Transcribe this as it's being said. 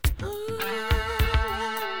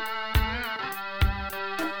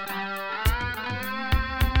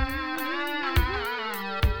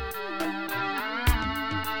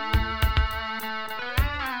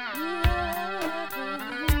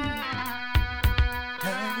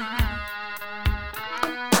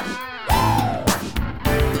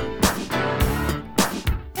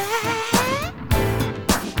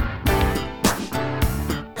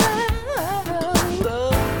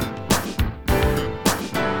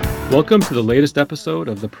Welcome to the latest episode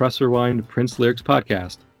of the Press Rewind Prince Lyrics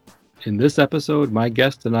podcast. In this episode, my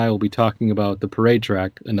guest and I will be talking about the parade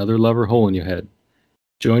track, Another Lover Hole in Your Head.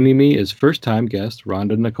 Joining me is first-time guest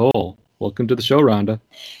Rhonda Nicole. Welcome to the show, Rhonda.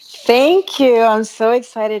 Thank you. I'm so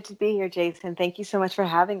excited to be here, Jason. Thank you so much for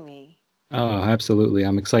having me. Oh, absolutely.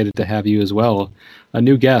 I'm excited to have you as well. A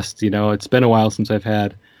new guest. It's been a while since I've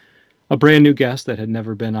had a brand new guest that had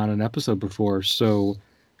never been on an episode before. So,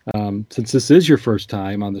 since this is your first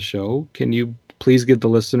time on the show, can you please give the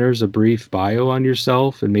listeners a brief bio on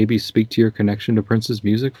yourself and maybe speak to your connection to Prince's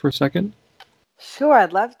music for a second? Sure,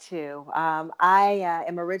 I'd love to. I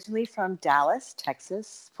am originally from Dallas,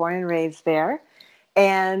 Texas, born and raised there.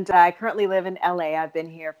 And I currently live in LA. I've been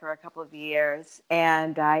here for a couple of years.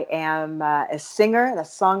 And I am a singer, and a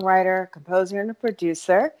songwriter, composer, and a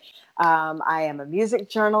producer. I am a music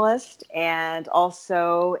journalist and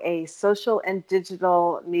also a social and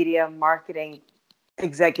digital media marketing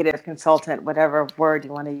executive consultant, whatever word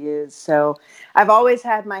you want to use. So I've always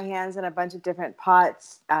had my hands in a bunch of different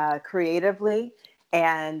pots creatively,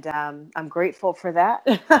 and I'm grateful for that.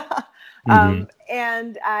 Mm-hmm.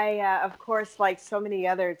 And I, of course, like so many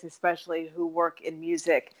others, especially who work in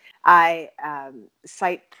music, I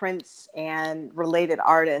cite Prince and related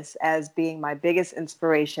artists as being my biggest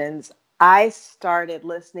inspirations. I started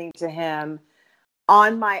listening to him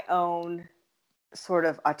on my own, sort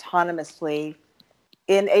of autonomously,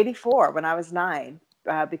 in '84 when I was 9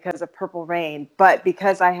 because of Purple Rain. But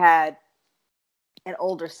because I had an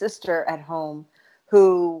older sister at home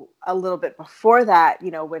who a little bit before that,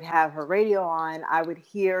 would have her radio on, I would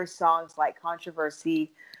hear songs like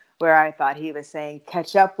Controversy, where I thought he was saying,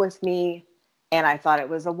 catch up with me. And I thought it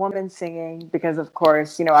was a woman singing because, of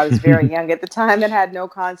course, I was very young at the time and had no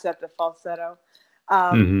concept of falsetto.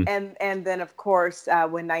 Mm-hmm. And then, of course,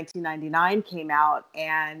 when 1999 came out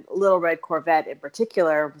and Little Red Corvette in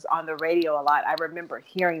particular was on the radio a lot, I remember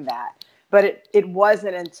hearing that. But it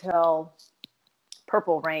wasn't until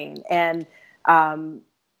Purple Rain. And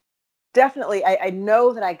definitely, I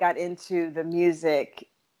know that I got into the music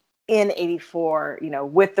in '84,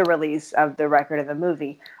 with the release of the record of the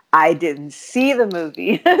movie. I didn't see the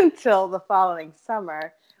movie until the following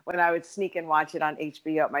summer when I would sneak and watch it on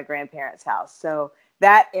HBO at my grandparents' house. So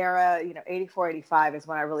that era, '84, '85 is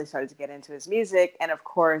when I really started to get into his music. And of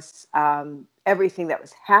course, everything that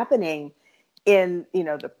was happening in,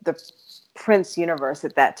 the Prince universe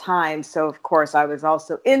at that time. So of course I was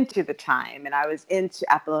also into The Time, and I was into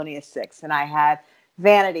Apollonia 6, and I had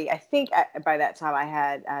Vanity. I think by that time I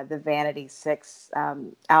had the Vanity 6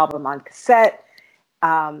 album on cassette,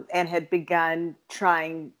 and had begun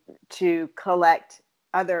trying to collect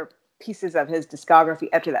other pieces of his discography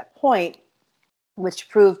up to that point, which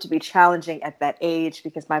proved to be challenging at that age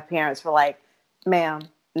because my parents were like, ma'am,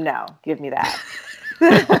 no, give me that.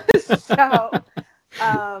 So,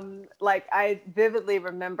 like, I vividly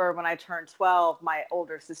remember when I turned 12, my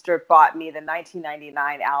older sister bought me the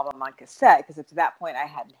 1999 album on cassette because up to that point I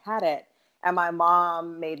hadn't had it, and my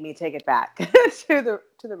mom made me take it back to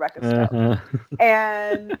the record store. Uh-huh.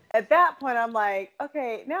 And at that point, I'm like,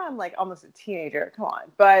 okay, now I'm like almost a teenager. Come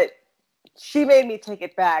on, but she made me take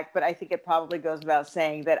it back. But I think it probably goes without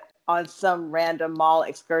saying that on some random mall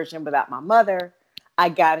excursion without my mother, I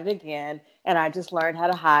got it again, and I just learned how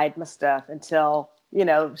to hide my stuff until,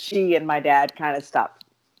 she and my dad kind of stopped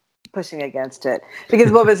pushing against it. Because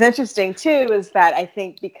what was interesting too is that I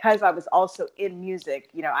think because I was also in music,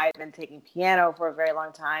 I had been taking piano for a very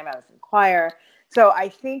long time. I was in choir. So I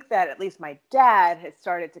think that at least my dad had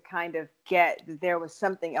started to kind of get that there was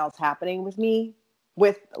something else happening with me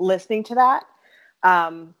with listening to that.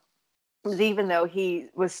 Um, Even though he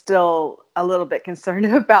was still a little bit concerned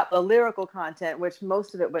about the lyrical content, which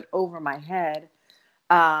most of it went over my head,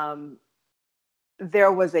 um,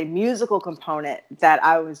 there was a musical component that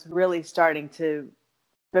I was really starting to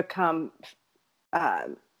become uh,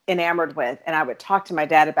 enamored with. And I would talk to my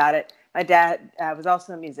dad about it. My dad was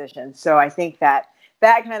also a musician. So I think that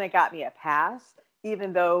kind of got me a pass,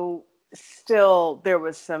 even though still there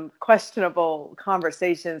was some questionable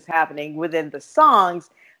conversations happening within the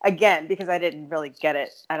songs. Again, because I didn't really get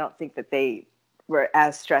it. I don't think that they were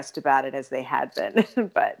as stressed about it as they had been.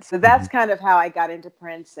 But so Mhm. that's kind of how I got into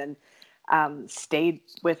Prince and stayed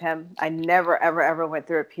with him. I never, ever, ever went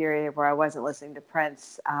through a period where I wasn't listening to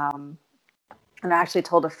Prince. And I actually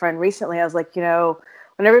told a friend recently, I was like,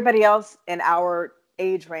 when everybody else in our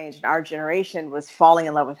age range and our generation was falling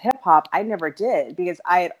in love with hip hop, I never did because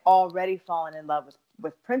I had already fallen in love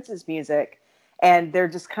with Prince's music. And there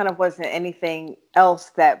just kind of wasn't anything else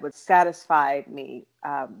that would satisfy me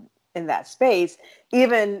in that space.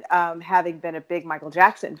 Even having been a big Michael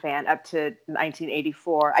Jackson fan up to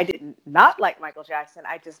 1984, I did not like Michael Jackson.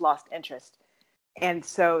 I just lost interest. And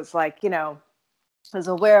so it's like, I was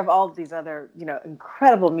aware of all of these other,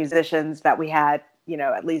 incredible musicians that we had,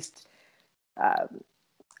 at least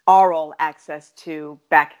oral access to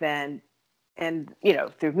back then, and,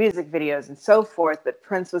 through music videos and so forth. But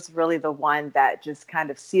Prince was really the one that just kind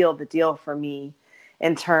of sealed the deal for me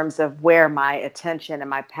in terms of where my attention and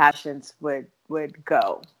my passions would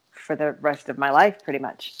go for the rest of my life, pretty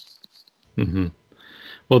much. Mm-hmm.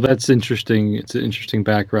 Well, that's interesting. It's an interesting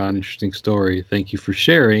background, interesting story. Thank you for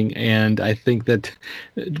sharing. And I think that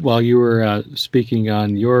while you were speaking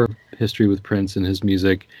on your history with Prince and his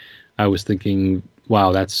music, I was thinking,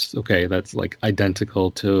 wow, that's okay. That's like identical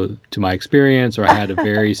to my experience, or I had a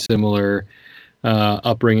very similar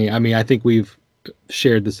upbringing. I mean, I think we've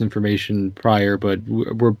shared this information prior, but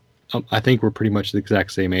I think we're pretty much the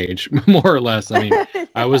exact same age, more or less. I mean, yeah.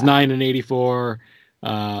 I was 9 in '84.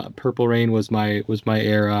 Purple Rain was my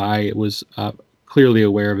era. I was clearly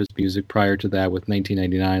aware of his music prior to that, with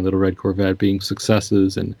 1999, Little Red Corvette being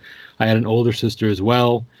successes, and I had an older sister as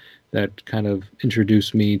well that kind of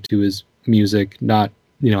introduced me to his music, not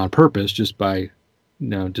on purpose, just by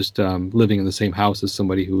living in the same house as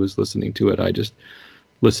somebody who was listening to it. I just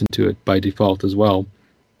listened to it by default as well.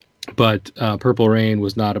 But Purple Rain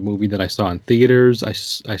was not a movie that I saw in theaters. I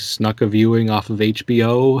snuck a viewing off of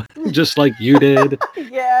HBO, just like you did.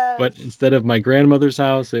 Yes. But instead of my grandmother's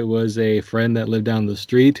house, it was a friend that lived down the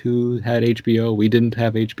street who had HBO. We didn't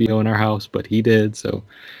have HBO in our house, but he did. So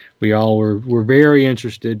we all were very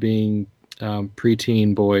interested, being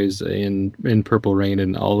preteen boys, in Purple Rain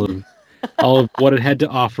and all of what it had to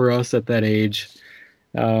offer us at that age.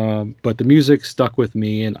 But the music stuck with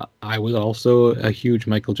me, and I was also a huge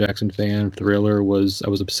Michael Jackson fan. I was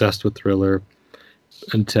obsessed with Thriller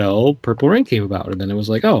until Purple Rain came about, and then it was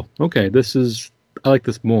like, oh, okay, I like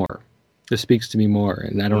this more. This speaks to me more,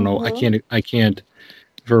 and I don't know, I can't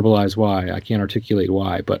verbalize why, I can't articulate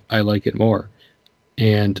why, but I like it more.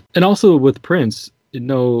 And also with Prince,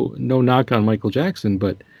 no knock on Michael Jackson,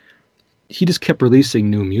 but he just kept releasing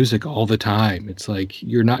new music all the time. It's like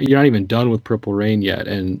you're not even done with Purple Rain yet,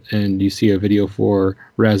 and you see a video for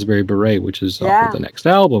Raspberry Beret, which is off of the next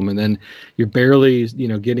album, and then you're barely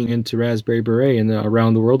getting into Raspberry Beret and the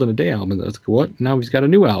Around the World in a Day album. And that's what, now he's got a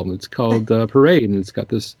new album. It's called Parade, and it's got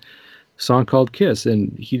this song called Kiss.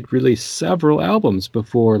 And he released several albums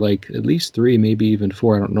before, like at least 3, maybe even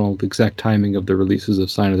 4. I don't know the exact timing of the releases of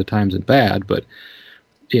Sign of the Times and Bad, but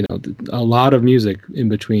a lot of music in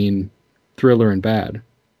between Thriller and Bad.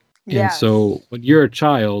 Yes. And so when you're a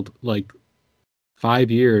child, like 5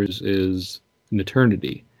 years is an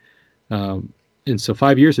eternity. And so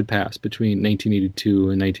 5 years had passed between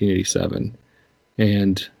 1982 and 1987.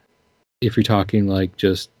 And if you're talking like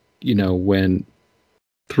just, when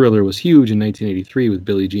Thriller was huge in 1983 with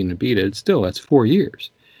Billie Jean and Beat It, that's 4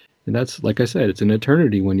 years. And that's, like I said, it's an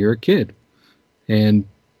eternity when you're a kid. And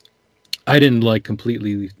I didn't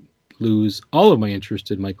completely lose all of my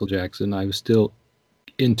interest in Michael Jackson. I was still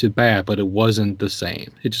into Bad, but it wasn't the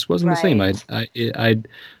same. It just wasn't the same. I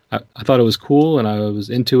thought it was cool and I was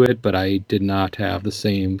into it, but I did not have the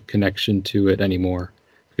same connection to it anymore,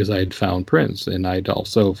 because I had found Prince, and I'd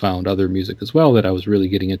also found other music as well that I was really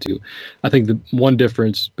getting into. I think the one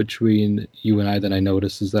difference between you and I that I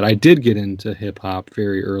noticed is that I did get into hip hop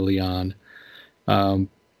very early on.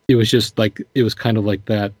 It was kind of like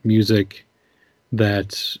that music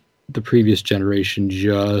that the previous generation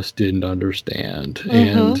just didn't understand.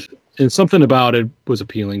 Mm-hmm. And something about it was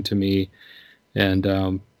appealing to me. And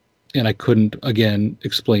I couldn't, again,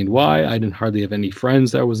 explain why. I didn't hardly have any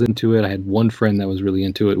friends that was into it. I had one friend that was really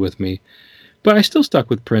into it with me. But I still stuck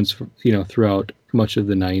with Prince, throughout much of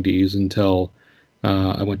the 90s until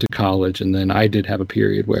I went to college. And then I did have a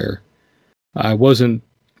period where I wasn't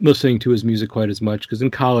listening to his music quite as much, because in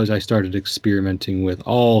college I started experimenting with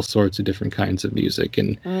all sorts of different kinds of music,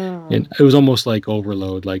 and it was almost like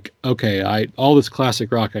overload. Like, okay, all this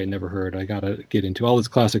classic rock I never heard, I gotta get into. All this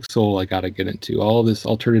classic soul I gotta get into. All this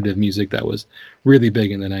alternative music that was really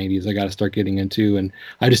big in the 90s I gotta start getting into, and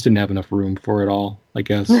I just didn't have enough room for it all, I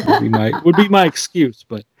guess would be my excuse.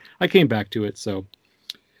 But I came back to it, so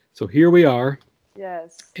here we are.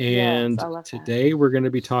 Yes. And today we're going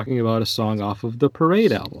to be talking about a song off of the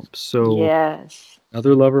Parade album. So,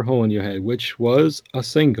 Another Lover Hole in Your Head, which was a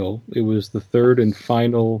single. It was the third and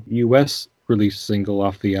final U.S. released single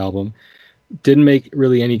off the album. Didn't make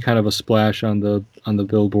really any kind of a splash on the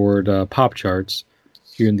Billboard pop charts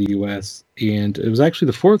here in the U.S. And it was actually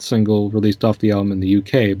the fourth single released off the album in the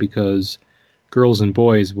U.K., because Girls and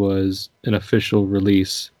Boys was an official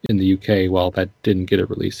release in the UK, while that didn't get a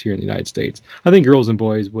release here in the United States. I think Girls and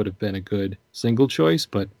Boys would have been a good single choice,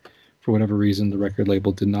 but for whatever reason, the record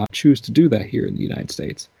label did not choose to do that here in the United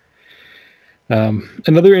States.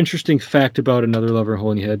 Another interesting fact about Another Lover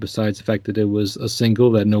Hole in Your Head, besides the fact that it was a single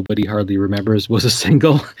that nobody hardly remembers was a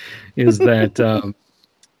single, is that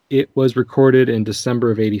it was recorded in December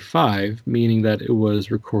of '85, meaning that it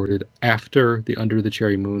was recorded after the Under the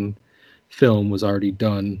Cherry Moon film was already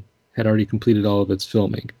done, had already completed all of its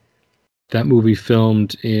filming. That movie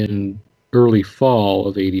filmed in early fall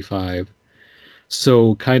of '85.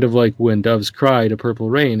 So kind of like When Doves Cry to Purple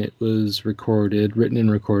Rain, it was written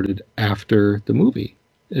and recorded after the movie.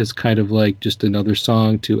 It's kind of like just another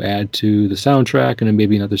song to add to the soundtrack, and then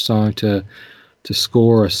maybe another song to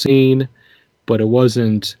score a scene, but it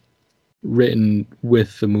wasn't written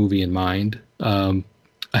with the movie in mind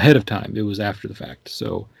ahead of time. It was after the fact.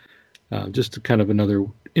 So just kind of another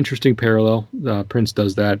interesting parallel. Prince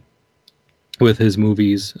does that with his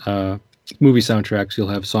movies. Movie soundtracks, you'll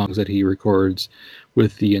have songs that he records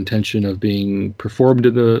with the intention of being performed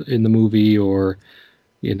in the movie, or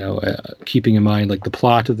keeping in mind like the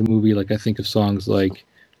plot of the movie. Like I think of songs like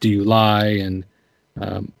 "Do You Lie" and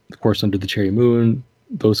of course "Under the Cherry Moon."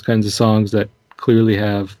 Those kinds of songs that clearly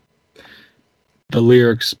have the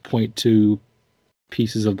lyrics point to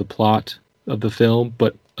pieces of the plot of the film.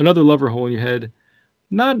 But Another Lover Hole in Your Head,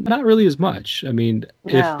 not really as much. I mean,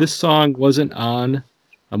 if this song wasn't on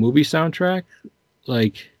a movie soundtrack,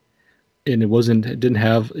 and it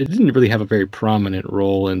didn't really have a very prominent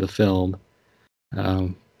role in the film.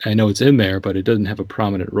 I know it's in there, but it doesn't have a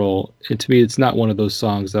prominent role. And to me, it's not one of those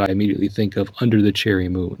songs that I immediately think of Under the Cherry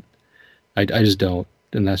Moon. I just don't,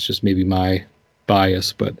 and that's just maybe my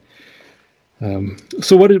bias. But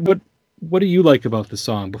so what do you like about the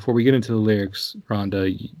song? Before we get into the lyrics,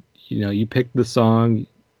 Rhonda, you picked the song.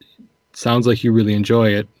 Sounds like you really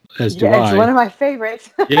enjoy it. As do I. It's one of my favorites.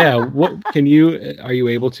 Yeah. Are you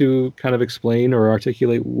able to kind of explain or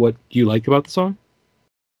articulate what you like about the song?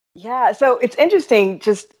 Yeah. So it's interesting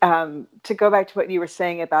just to go back to what you were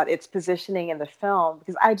saying about its positioning in the film,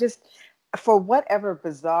 because for whatever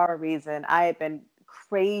bizarre reason, I have been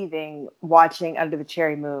craving watching Under the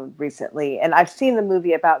Cherry Moon recently. And I've seen the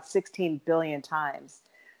movie about 16 billion times.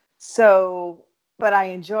 So, but I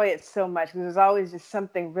enjoy it so much because there's always just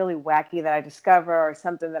something really wacky that I discover, or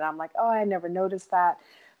something that I'm like, oh, I never noticed that.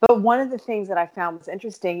 But one of the things that I found was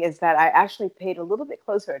interesting is that I actually paid a little bit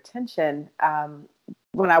closer attention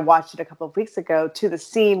when I watched it a couple of weeks ago to the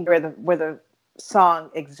scene where the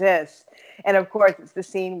song exists. And of course, it's the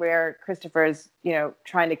scene where Christopher is,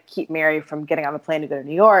 trying to keep Mary from getting on the plane to go to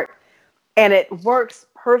New York. And it works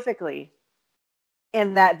perfectly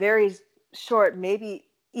in that very short, maybe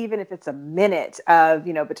even if it's a minute of,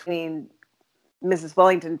 between Mrs.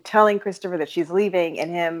 Wellington telling Christopher that she's leaving and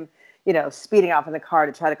him, speeding off in the car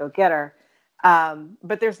to try to go get her.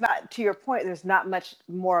 But there's not, to your point, there's not much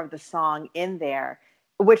more of the song in there,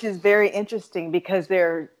 which is very interesting because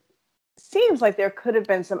there seems like there could have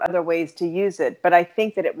been some other ways to use it. But I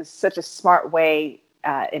think that it was such a smart way,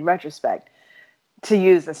 in retrospect, to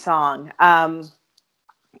use the song.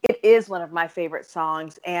 It is one of my favorite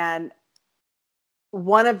songs. And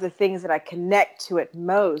one of the things that I connect to it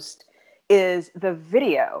most is the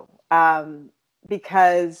video,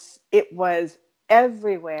 because it was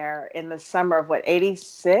everywhere in the summer of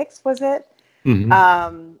 '86, was it?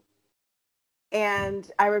 Mm-hmm. And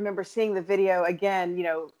I remember seeing the video again.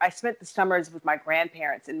 I spent the summers with my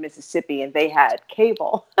grandparents in Mississippi, and they had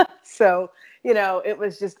cable. So, it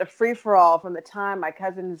was just a free-for-all from the time my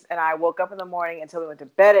cousins and I woke up in the morning until we went to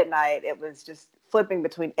bed at night. It was just flipping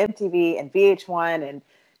between MTV and VH1 and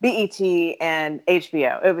BET and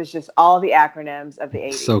HBO. It was just all the acronyms of the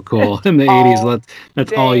 '80s. So cool. In the '80s,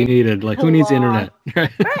 that's all you needed. Like, who needs internet?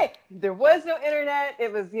 Right. There was no internet.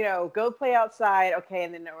 It was, go play outside. Okay.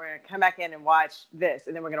 And then we're going to come back in and watch this.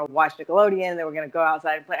 And then we're going to watch Nickelodeon. And then we're going to go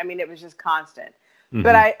outside and play. I mean, it was just constant. Mm-hmm.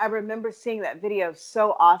 But I remember seeing that video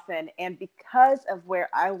so often. And because of where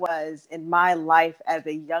I was in my life as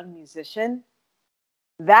a young musician,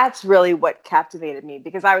 that's really what captivated me,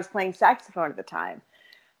 because I was playing saxophone at the time.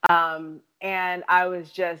 And I was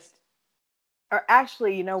just, or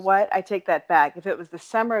actually, you know what? I take that back. If it was the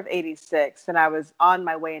summer of '86, then I was on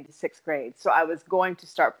my way into 6th grade. So I was going to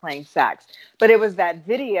start playing sax. But it was that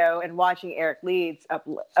video and watching Eric Leeds up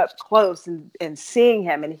close and seeing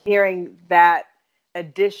him and hearing that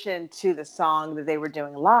addition to the song that they were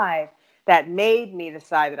doing live that made me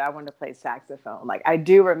decide that I wanted to play saxophone. Like, I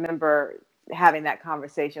do remember having that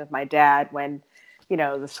conversation with my dad when,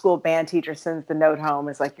 the school band teacher sends the note home.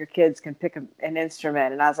 It's like, your kids can pick an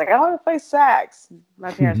instrument. And I was like, I want to play sax.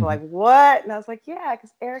 My parents were like, what? And I was like, yeah,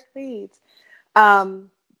 because Eric leads.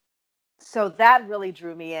 So that really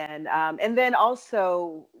drew me in. And then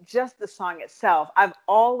also just the song itself. I've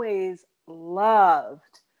always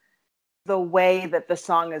loved the way that the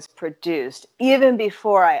song is produced, even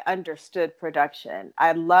before I understood production.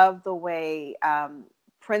 I love the way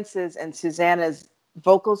Prince's and Susanna's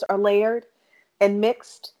vocals are layered and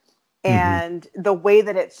mixed, and the way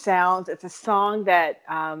that it sounds. It's a song that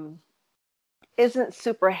isn't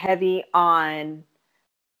super heavy on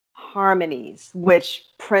harmonies, which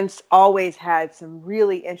Prince always had some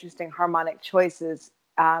really interesting harmonic choices,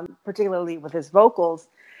 particularly with his vocals.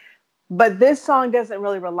 But this song doesn't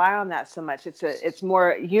really rely on that so much. It's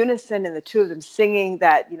more unison, and the two of them singing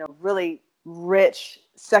that, really rich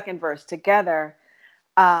second verse together,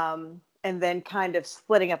 and then kind of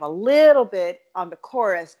splitting up a little bit on the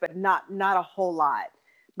chorus, but not a whole lot.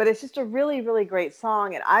 But it's just a really, really great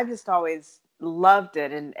song, and I've just always loved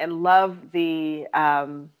it, and loved the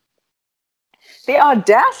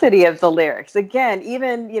audacity of the lyrics. Again,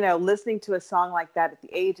 even listening to a song like that at the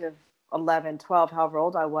age of 11, 12, however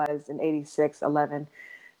old I was in 86, 11,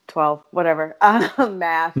 12, whatever,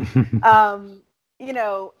 math.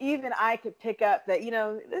 Even I could pick up that,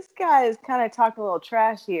 this guy is kind of talking a little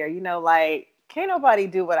trash here, like, can't nobody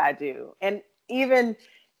do what I do. And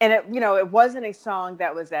it wasn't a song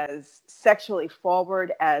that was as sexually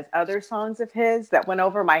forward as other songs of his that went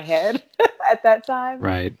over my head at that time.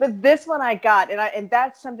 Right. But this one I got, and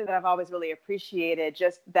that's something that I've always really appreciated,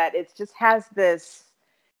 just that it's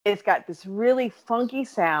got this really funky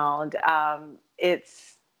sound.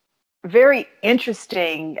 It's very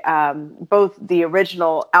interesting, both the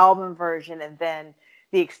original album version and then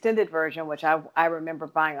the extended version, which I remember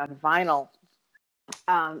buying on vinyl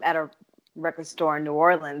at a record store in New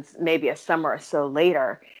Orleans, maybe a summer or so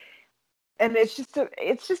later. And it's just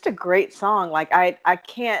a great song. Like I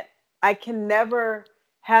can never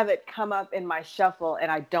have it come up in my shuffle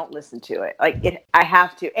and I don't listen to it. I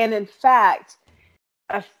have to. And in fact,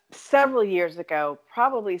 several years ago,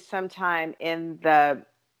 probably sometime in the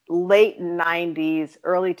late 90s,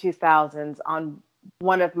 early 2000s, on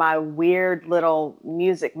one of my weird little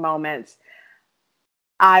music moments,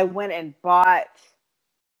 I went and bought,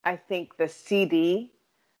 I think, the CD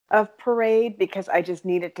of Parade because I just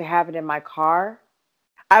needed to have it in my car.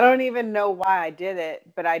 I don't even know why I did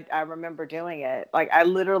it, but I remember doing it. Like, I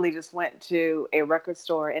literally just went to a record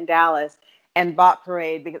store in Dallas and bought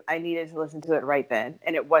Parade because I needed to listen to it right then,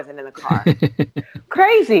 and it wasn't in the car.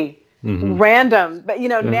 Crazy. Random. But,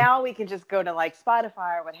 now we can just go to like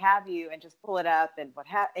Spotify or what have you and just pull it up and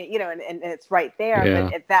and it's right there. Yeah.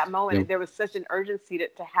 But at that moment, there was such an urgency to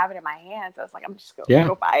have it in my hands. I was like, I'm just going to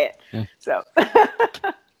go buy it. Yeah. So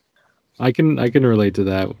I can relate to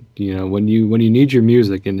that. When you need your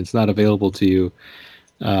music and it's not available to you,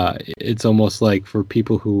 it's almost like, for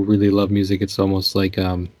people who really love music, it's almost like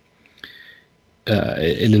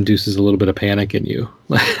it induces a little bit of panic in you.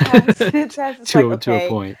 To a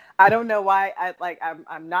point. I don't know why.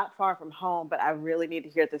 I'm not far from home, but I really need to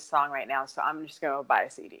hear this song right now, so I'm just going to buy a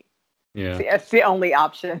CD. Yeah, it's the only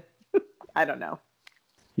option. I don't know.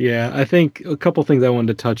 Yeah, I think a couple things I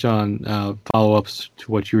wanted to touch on, follow-ups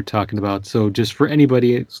to what you were talking about. So just for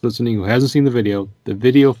anybody that's listening who hasn't seen the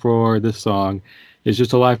video for this song is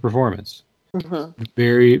just a live performance.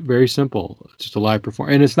 Very, very simple. Just a live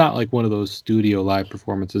performance. And it's not like one of those studio live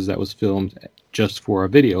performances that was filmed just for a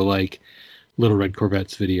video, like Little Red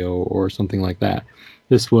Corvette's video or something like that.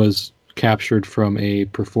 This was captured from a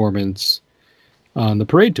performance on the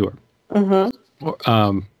Parade tour. Or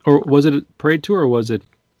was it a Parade tour, or was it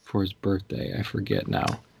for his birthday? I forget now.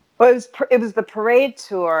 Well, it was the Parade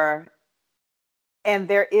tour, and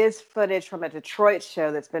there is footage from a Detroit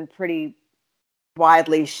show that's been pretty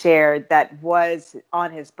widely shared that was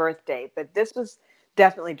on his birthday, but this was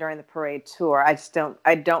definitely during the Parade tour. I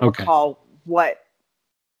don't recall what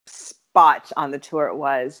spot on the tour it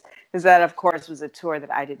was, because that, of course, was a tour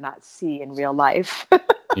that I did not see in real life.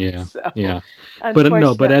 Yeah.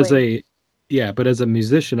 But as a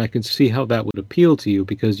musician, I can see how that would appeal to you,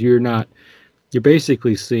 because you're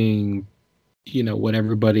basically seeing, what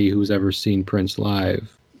everybody who's ever seen Prince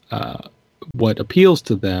live, what appeals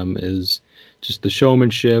to them is just the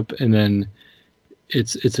showmanship, and then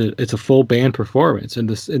it's a full band performance, and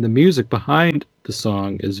the music behind the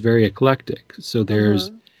song is very eclectic. So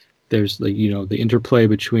there's like, the interplay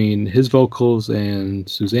between his vocals and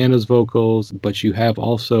Susanna's vocals, but you have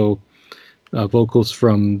also vocals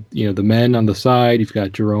from the men on the side. You've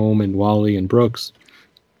got Jerome and Wally and Brooks,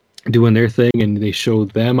 doing their thing, and they show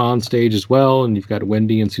them on stage as well. And you've got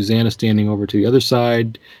Wendy and Susanna standing over to the other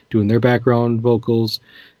side doing their background vocals.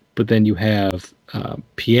 But then you have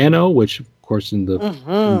piano, which of course in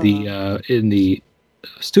the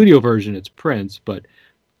studio version it's Prince, but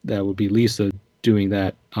that would be Lisa doing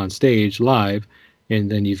that on stage live.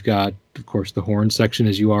 And then you've got, of course, the horn section,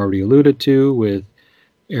 as you already alluded to, with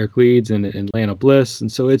Eric Leeds and Lana Bliss.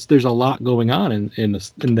 And so there's a lot going on in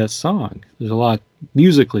this song. There's a lot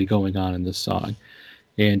musically going on in this song.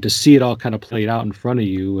 And to see it all kind of played out in front of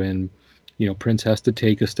you, and Prince has to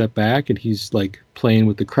take a step back, and he's like playing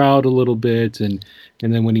with the crowd a little bit, and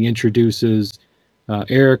then when he introduces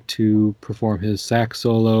Eric to perform his sax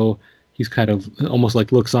solo, he's kind of almost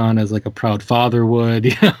like looks on as like a proud father would.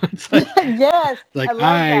 It's like, yes, like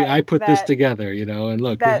I put this together, and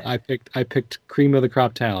look, I picked cream of the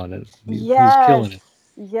crop talent, and he's killing it.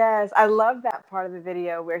 Yes, I love that part of the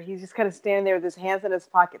video where he's just kind of standing there with his hands in his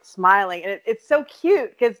pocket smiling. And it's so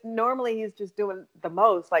cute because normally he's just doing the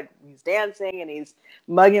most, like he's dancing and he's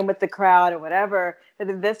mugging with the crowd or whatever. But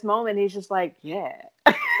in this moment, he's just like, yeah.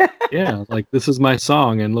 Yeah, like this is my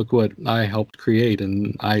song and look what I helped create.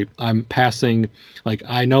 And I'm passing, like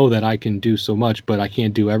I know that I can do so much, but I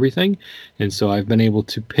can't do everything. And so I've been able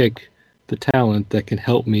to pick the talent that can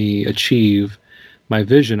help me achieve my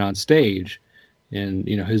vision on stage. And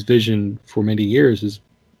his vision for many years is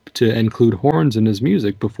to include horns in his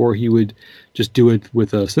music before he would just do it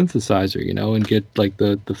with a synthesizer, and get like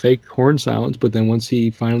the fake horn sounds. But then once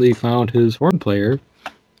he finally found his horn player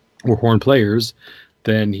or horn players,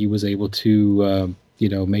 then he was able to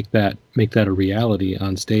make that a reality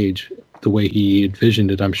on stage the way he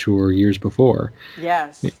envisioned it, I'm sure, years before.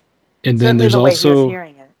 Yes. And then there's also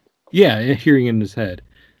hearing it. Yeah, hearing it in his head.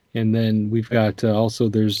 And then we've got also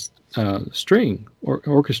there's string or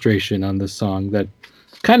orchestration on this song that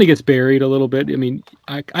kind of gets buried a little bit. I mean,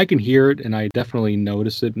 I can hear it, and I definitely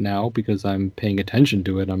notice it now because I'm paying attention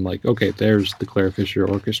to it. I'm like, okay, there's the Claire Fisher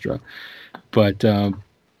Orchestra. But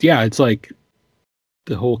yeah, it's like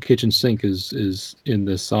the whole kitchen sink is in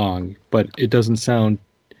this song, but it doesn't sound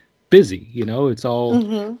busy. It's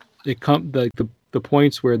all like the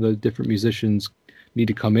points where the different musicians need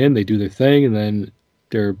to come in, they do their thing, and then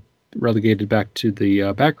they're relegated back to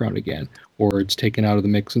the background again, or it's taken out of the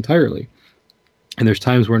mix entirely. And there's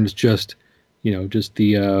times when it's just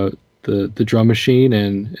the drum machine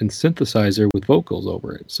and synthesizer with vocals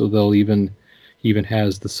over it. So they'll even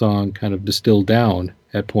has the song kind of distilled down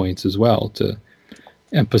at points as well to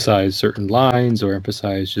emphasize certain lines or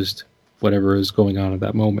emphasize just whatever is going on at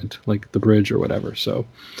that moment, like the bridge or whatever. So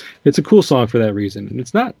it's a cool song for that reason. And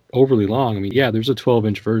it's not overly long. I mean, yeah, there's a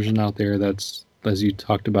 12-inch version out there that's, as you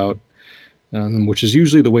talked about, which is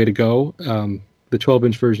usually the way to go. The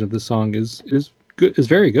 12-inch version of this song is good, is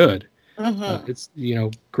very good. It's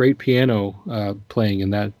great piano playing in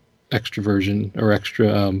that extra version or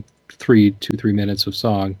extra 3 minutes of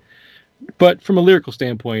song. But from a lyrical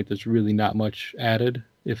standpoint, there's really not much added,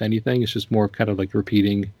 if anything. It's just more kind of like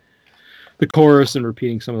repeating the chorus and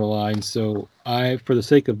repeating some of the lines. So for the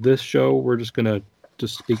sake of this show, we're just gonna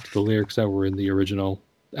just speak to the lyrics that were in the original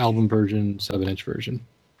album version, 7-inch version.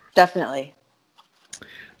 Definitely.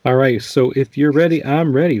 All right, so if you're ready,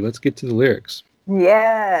 I'm ready. Let's get to the lyrics.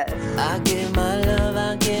 Yes. I give my love,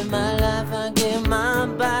 I give my life, I give my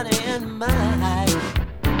body and my life.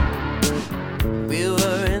 We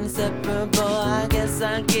were inseparable, I guess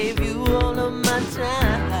I gave you all of my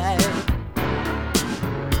time.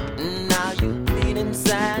 Now you bleed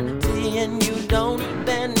insanity and you don't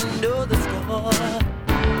even know the score.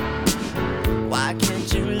 Why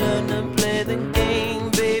can't you learn to play the game,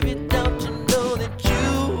 baby? Don't you know that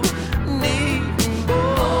you need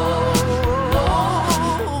more?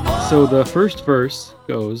 So the first verse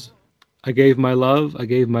goes, I gave my love, I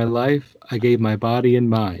gave my life, I gave my body and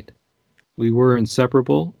mind. We were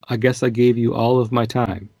inseparable, I guess I gave you all of my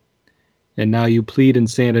time. And now you plead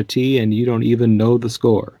insanity and you don't even know the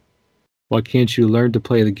score. Why can't you learn to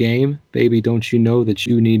play the game? Baby, don't you know that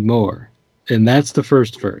you need more? And that's the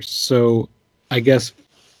first verse. So I guess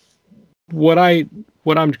what I'm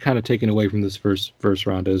kind of taking away from this first verse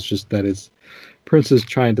round is just that Prince is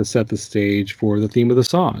trying to set the stage for the theme of the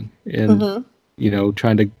song, and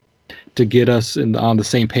trying to get us on the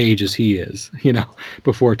same page as he is,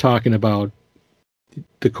 before talking about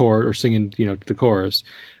the chorus or singing, the chorus.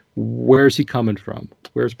 Where's he coming from?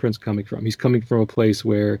 Where's Prince coming from? He's coming from a place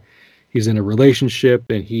where he's in a relationship,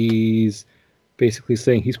 and he's basically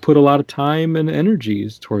saying he's put a lot of time and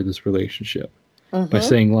energies toward this relationship. By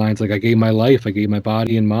saying lines like, I gave my life, I gave my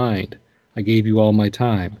body and mind, I gave you all my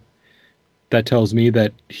time. That tells me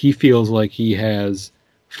that he feels like he has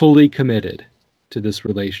fully committed to this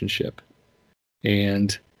relationship.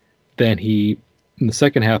 And then in the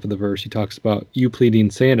second half of the verse, he talks about you pleading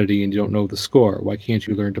insanity and you don't know the score. Why can't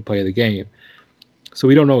you learn to play the game? So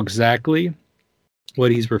we don't know exactly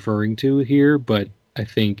what he's referring to here, but I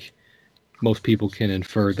think most people can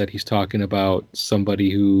infer that he's talking about somebody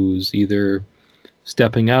who's either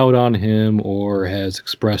stepping out on him or has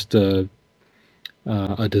expressed a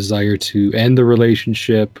desire to end the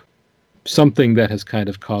relationship, something that has kind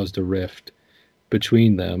of caused a rift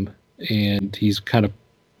between them, and he's kind of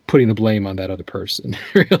putting the blame on that other person,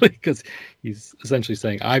 really, because he's essentially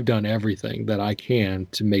saying, I've done everything that I can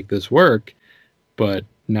to make this work, but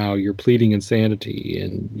now you're pleading insanity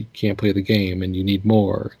and you can't play the game and you need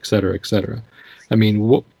more, et cetera, et cetera. I mean,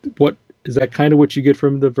 what is that kind of what you get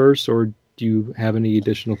from the verse, or do you have any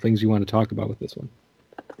additional things you want to talk about with this one?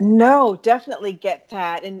 No, definitely get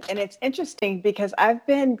that. And it's interesting because I've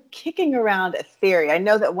been kicking around a theory. I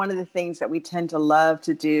know that one of the things that we tend to love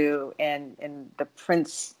to do in the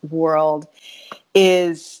Prince world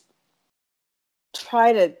is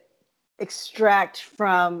try to extract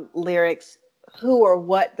from lyrics who or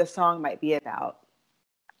what the song might be about.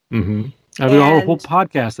 Mm-hmm. I mean, a whole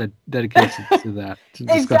podcast that dedicates to that. To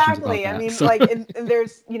exactly. About that, I mean, so. like, and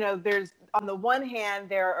there's on the one hand,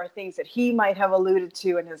 there are things that he might have alluded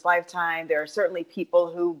to in his lifetime. There are certainly people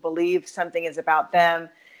who believe something is about them,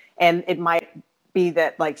 and it might be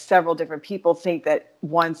that like several different people think that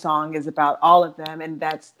one song is about all of them, and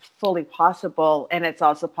that's fully possible. And it's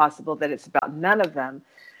also possible that it's about none of them.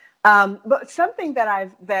 But something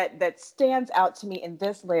that stands out to me in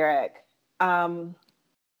this lyric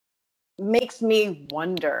makes me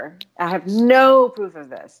wonder. I have no proof of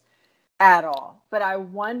this at all, but I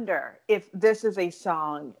wonder if this is a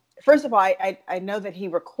song. First of all, I know that he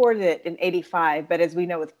recorded it in 1985, but as we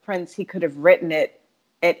know with Prince, he could have written it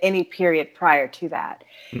at any period prior to that.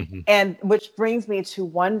 Mm-hmm. And which brings me to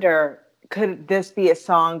wonder, could this be a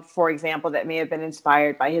song, for example, that may have been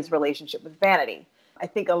inspired by his relationship with Vanity? I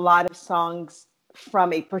think a lot of songs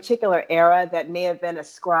from a particular era that may have been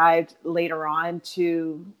ascribed later on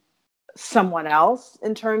to someone else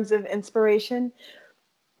in terms of inspiration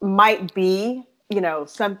might be,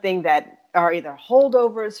 something that are either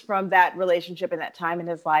holdovers from that relationship and that time in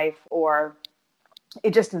his life, or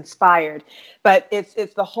it just inspired. But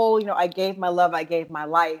it's the whole, I gave my love, I gave my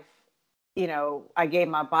life, I gave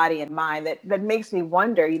my body and mind. That makes me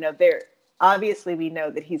wonder, there obviously we know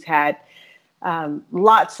that he's had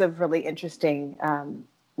lots of really interesting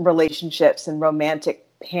relationships and romantic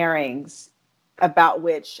pairings, about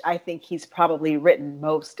which I think he's probably written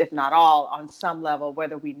most, if not all, on some level,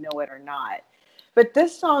 whether we know it or not. But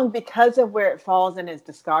this song, because of where it falls in his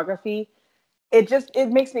discography,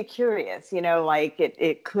 it makes me curious,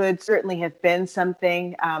 it could certainly have been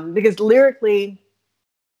something, because lyrically,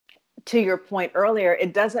 to your point earlier,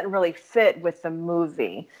 it doesn't really fit with the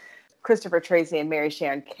movie. Christopher Tracy and Mary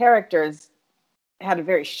Sharon characters had a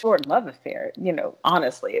very short love affair.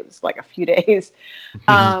 Honestly, it was like a few days.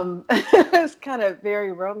 It was kind of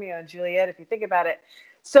very Romeo and Juliet, if you think about it.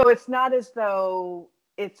 So it's not as though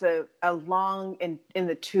it's a long in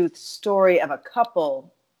the tooth story of a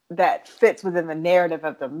couple that fits within the narrative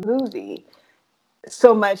of the movie,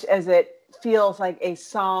 so much as it feels like a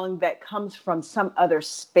song that comes from some other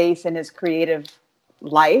space in his creative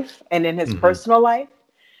life and in his personal life.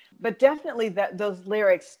 But definitely those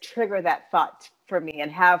lyrics trigger that thought for me,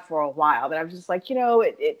 and have for a while. That I was just like,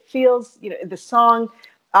 it feels, the song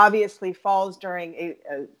obviously falls during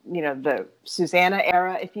the Susanna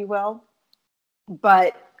era, if you will.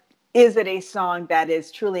 But is it a song that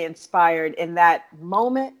is truly inspired in that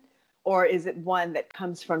moment, or is it one that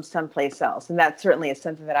comes from someplace else? And that certainly is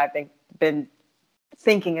something that I've been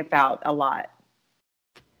thinking about a lot.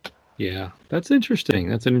 Yeah, that's interesting.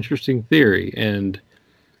 That's an interesting theory. And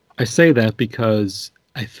I say that because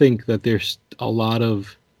I think that there's a lot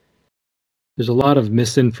of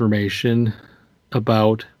misinformation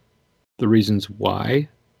about the reasons why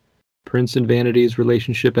Prince and Vanity's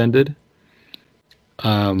relationship ended.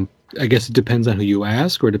 I guess it depends on who you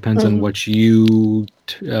ask, or it depends on what you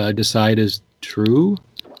decide is true,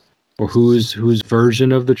 or whose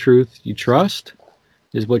version of the truth you trust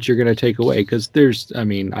is what you're going to take away. Because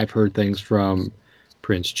I've heard things from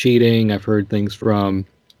Prince cheating. I've heard things from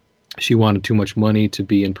she wanted too much money to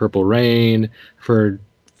be in Purple Rain. I've heard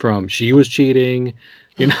from she was cheating.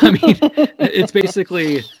 It's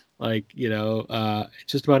basically like,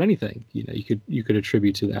 just about anything, you could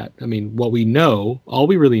attribute to that. What we know, all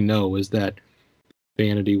we really know is that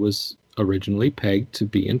Vanity was originally pegged to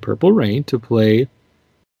be in Purple Rain to play,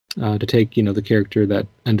 to take, the character that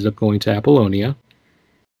ended up going to Apollonia,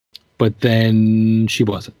 but then she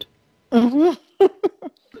wasn't.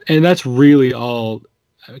 And that's really all,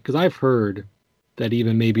 because I've heard that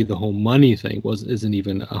even maybe the whole money thing isn't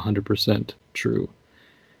even 100% true.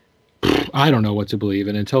 I don't know what to believe,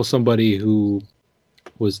 and until somebody who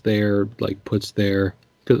was there like puts their,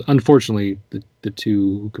 because unfortunately the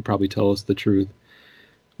two could probably tell us the truth,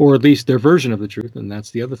 or at least their version of the truth, and that's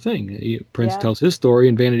the other thing. Prince tells his story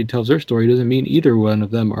and Vanity tells their story. Doesn't mean either one of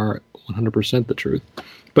them are 100% the truth.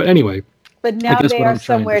 But anyway. But now they are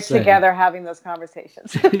somewhere together having those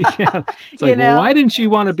conversations. Yeah. It's like, well, why didn't you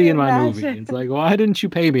want to be in my movie? It's like, why didn't you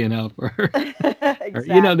pay me enough? Exactly. Or,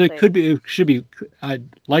 you know, it should be,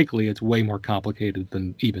 likely it's way more complicated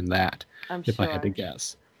than even that, if I had to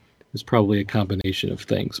guess. It's probably a combination of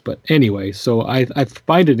things. But anyway, so I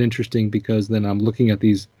find it interesting because then I'm looking at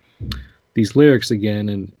these lyrics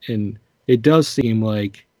again, and it does seem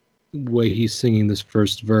like the way he's singing this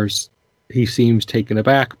first verse, he seems taken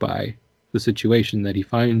aback by the situation that he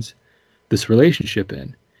finds this relationship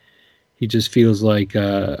in. He just feels like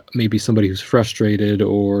maybe somebody who's frustrated,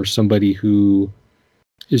 or somebody who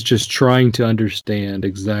is just trying to understand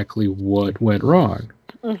exactly what went wrong.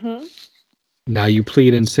 Mm-hmm. Now you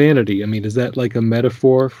plead insanity. I mean, is that like a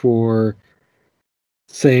metaphor for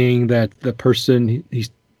saying that the person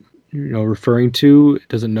he's referring to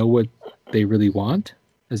doesn't know what they really want?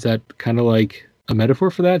 Is that kind of like a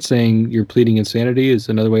metaphor for that? Saying you're pleading insanity is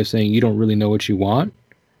another way of saying you don't really know what you want?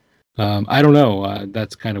 I don't know.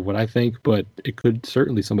 That's kind of what I think, but it could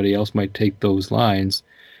certainly, somebody else might take those lines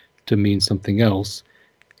to mean something else.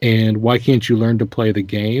 And why can't you learn to play the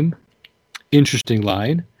game? Interesting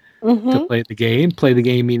line. Mm-hmm. To play the game. Play the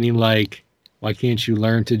game meaning like, why can't you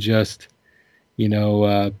learn to just,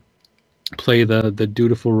 play the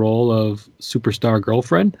dutiful role of superstar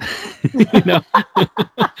girlfriend?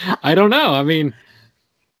 I don't know. I mean,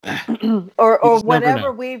 or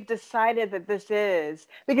whatever we've decided that this is,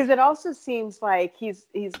 because it also seems like he's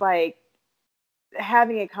like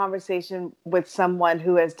having a conversation with someone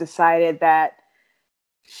who has decided that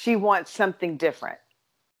she wants something different.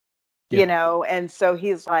 And so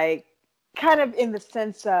he's like, kind of in the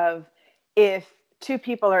sense of, if two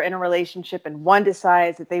people are in a relationship and one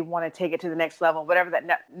decides that they want to take it to the next level, whatever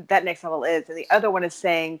that next level is, and the other one is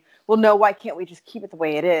saying, well, no, why can't we just keep it the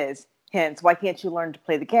way it is? Hence, why can't you learn to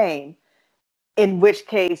play the game? In which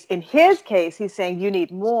case, in his case, he's saying you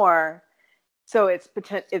need more. So it's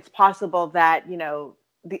possible that,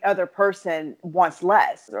 the other person wants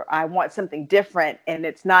less, or I want something different, and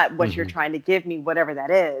it's not what you're trying to give me, whatever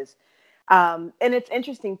that is. And it's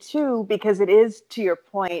interesting too, because it is, to your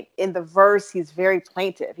point, in the verse, he's very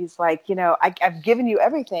plaintive. He's like, I've given you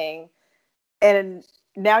everything, and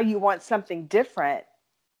now you want something different.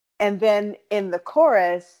 And then in the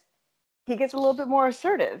chorus, he gets a little bit more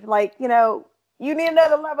assertive. Like, you need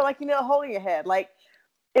another level, like you need a hole in your head. Like,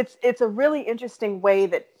 it's a really interesting way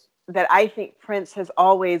that I think Prince has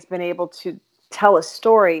always been able to tell a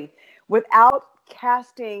story without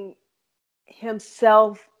casting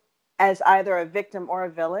himself as either a victim or a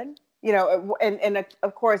villain, and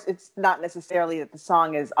of course it's not necessarily that the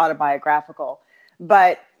song is autobiographical,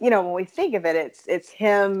 but when we think of it, it's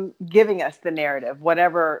him giving us the narrative,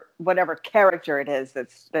 whatever character it is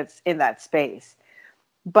that's in that space.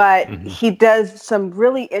 But he does some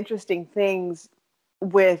really interesting things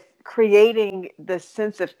with creating the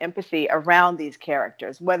sense of empathy around these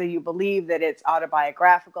characters, whether you believe that it's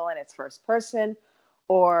autobiographical and it's first person,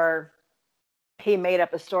 or he made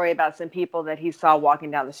up a story about some people that he saw walking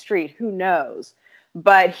down the street. Who knows?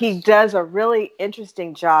 But he does a really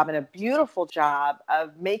interesting job and a beautiful job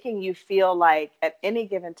of making you feel like at any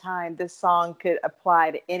given time, this song could apply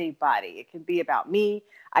to anybody. It can be about me.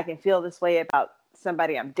 I can feel this way about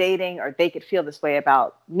somebody I'm dating, or they could feel this way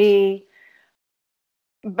about me.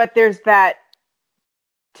 But there's that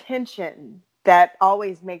tension that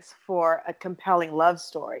always makes for a compelling love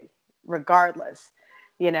story, regardless.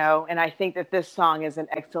 And I think that this song is an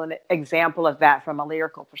excellent example of that from a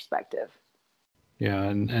lyrical perspective. Yeah,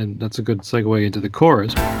 and that's a good segue into the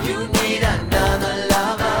chorus. You need another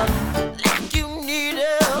lover, like you need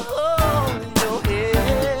a hole in your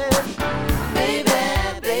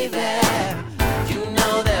head. Baby, you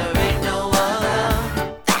know there ain't no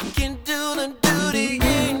other that can do the duty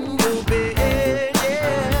in your bed.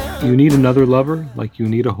 Yeah. You need another lover, like you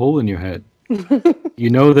need a hole in your head. You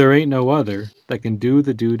know there ain't no other that can do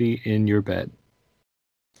the duty in your bed.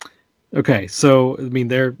 Okay, so I mean,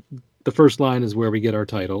 the first line is where we get our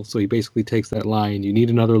title. So he basically takes that line, you need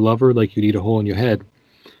another lover like you need a hole in your head,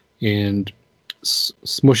 and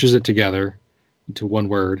smushes it together into one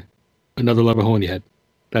word, another lover hole in your head.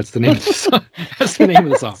 That's the name of the song. That's the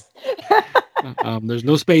name of the song. There's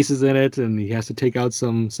no spaces in it, and he has to take out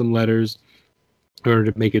some letters. in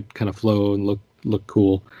order to make it kind of flow and look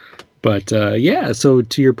cool. But yeah, so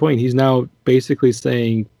to your point, he's now basically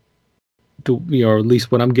saying, or at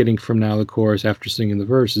least what I'm getting from now the chorus after singing the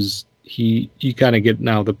verse is you kind of get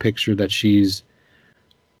now the picture that she's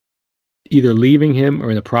either leaving him or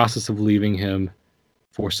in the process of leaving him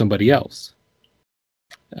for somebody else.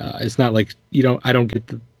 It's not like I don't get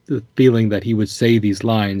the feeling that he would say these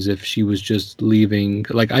lines if she was just leaving.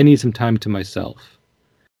 Like, I need some time to myself,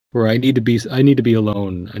 or I need to be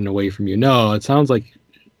alone and away from you. No, it sounds like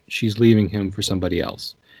she's leaving him for somebody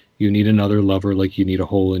else. You need another lover like you need a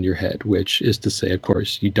hole in your head, which is to say, of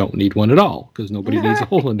course, you don't need one at all because nobody needs a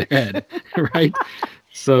hole in their head, right?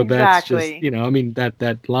 So Exactly. that's just,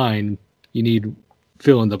 that line, you need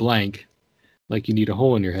fill in the blank like you need a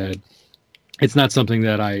hole in your head. It's not something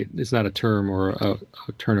that it's not a term or a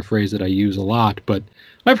turn of phrase that I use a lot, but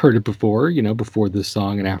I've heard it before, before this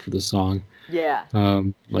song and after the song. Yeah.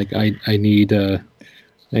 Like I need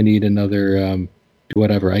another,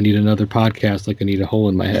 whatever. I need another podcast like I need a hole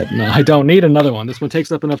in my head. No, I don't need another one. This one takes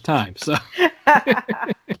up enough time. So,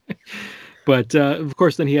 but of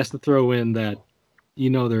course, then he has to throw in that,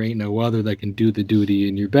 there ain't no other that can do the duty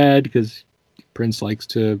in your bed, because Prince likes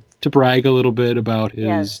to brag a little bit about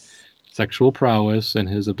his sexual prowess and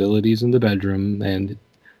his abilities in the bedroom. And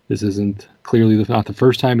this isn't clearly not the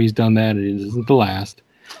first time he's done that. It isn't the last.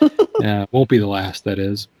 Won't be the last, that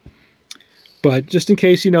is. But just in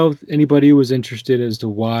case, anybody was interested as to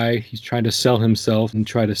why he's trying to sell himself and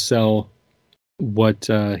try to sell what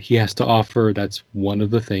he has to offer, that's one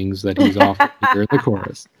of the things that he's offering here in the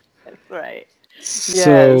chorus. That's right.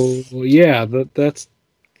 So, yeah, that's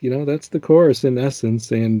the chorus in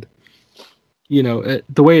essence. And, the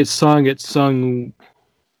way it's sung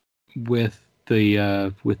with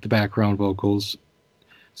the background vocals.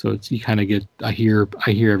 So you kind of get, I hear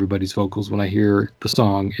everybody's vocals when I hear the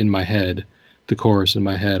song in my head. The chorus in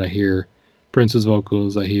my head, I hear Prince's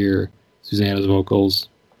vocals, I hear Susanna's vocals,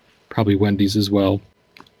 probably Wendy's as well,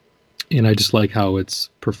 and I just like how it's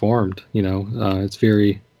performed. It's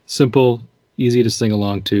very simple, easy to sing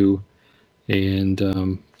along to,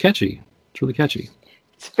 and catchy. It's really catchy.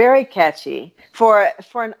 It's very catchy for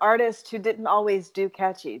an artist who didn't always do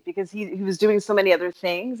catchy, because he was doing so many other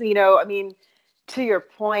things. To your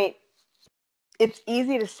point, it's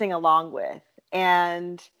easy to sing along with,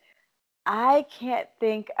 and I can't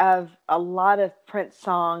think of a lot of Prince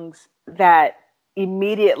songs that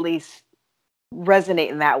immediately resonate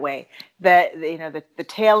in that way. That the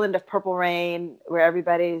tail end of Purple Rain, where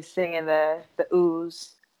everybody's singing the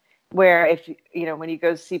ooze, where if when you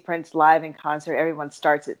go see Prince live in concert, everyone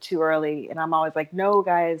starts it too early, and I'm always like, no,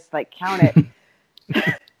 guys, like, count it.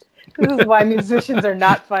 This is why musicians are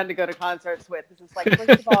not fun to go to concerts with. This is like,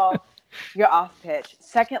 first of all, you're off pitch.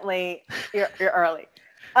 Secondly, you're early.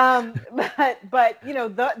 But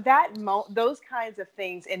those kinds of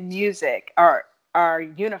things in music are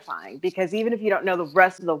unifying, because even if you don't know the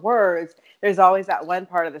rest of the words, there's always that one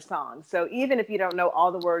part of the song. So even if you don't know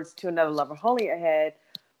all the words to Another Lover Hole in Your Head,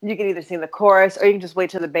 you can either sing the chorus or you can just wait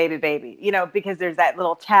till the baby, because there's that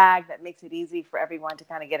little tag that makes it easy for everyone to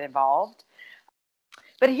kind of get involved.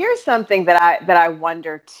 But here's something that I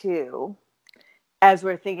wonder too, as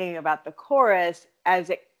we're thinking about the chorus,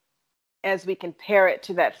 as we compare it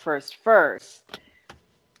to that first verse,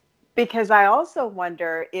 because I also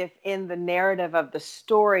wonder if in the narrative of the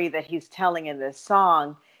story that he's telling in this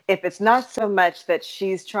song, if it's not so much that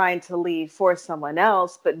she's trying to leave for someone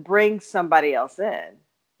else, but bring somebody else in.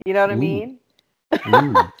 You know what I mean?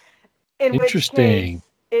 In Interesting. Which case,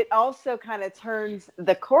 it also kind of turns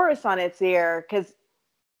the chorus on its ear, because,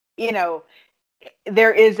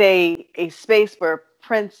 there is a space where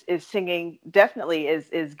Prince is singing, definitely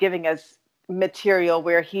is giving us material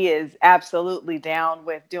where he is absolutely down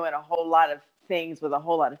with doing a whole lot of things with a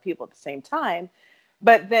whole lot of people at the same time.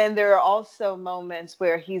 But then there are also moments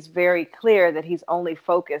where he's very clear that he's only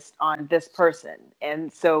focused on this person.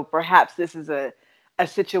 And so perhaps this is a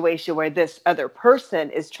situation where this other person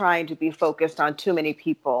is trying to be focused on too many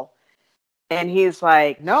people. And he's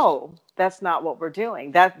like, no, that's not what we're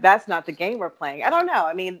doing. That's not the game we're playing. I don't know.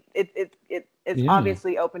 I mean, it's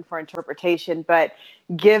obviously open for interpretation, but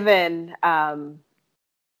given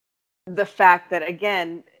the fact that,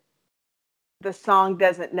 again, the song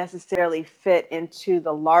doesn't necessarily fit into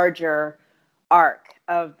the larger arc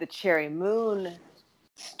of the Cherry Moon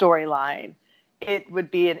storyline, it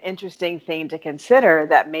would be an interesting thing to consider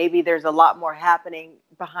that maybe there's a lot more happening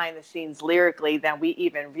behind the scenes lyrically than we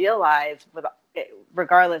even realize,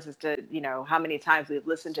 regardless as to, how many times we've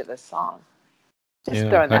listened to this song. Just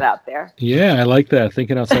throwing that out there. Yeah, I like that.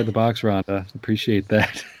 Thinking outside the box, Rhonda. Appreciate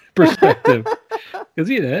that perspective. Because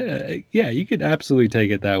yeah, you could absolutely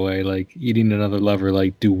take it that way. Like eating another lover.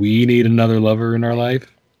 Like, do we need another lover in our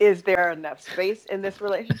life? Is there enough space in this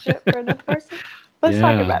relationship for another person? Let's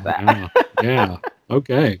talk about that. Yeah.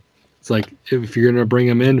 Okay. It's like if you're gonna bring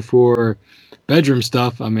him in for bedroom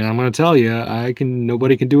stuff, I mean, I'm gonna tell you,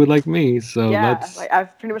 nobody can do it like me. So Yeah, like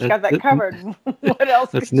I've pretty much got that covered. What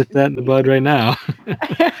else? Let's nip that in the bud right now.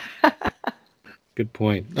 Good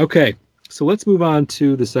point. Okay, so let's move on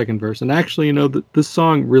to the second verse. And actually, this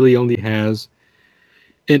song really only has,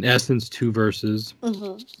 in essence, 2 verses.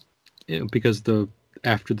 Mm-hmm. Because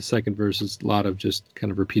after the second verse is a lot of just kind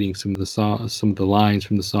of repeating some of the lines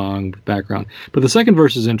from the song background. But the second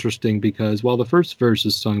verse is interesting because while the first verse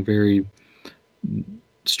is sung very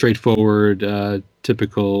straightforward,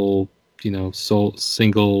 typical,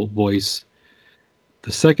 single voice,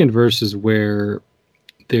 the second verse is where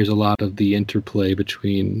there's a lot of the interplay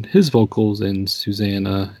between his vocals and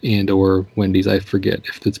Susanna and or Wendy's. I forget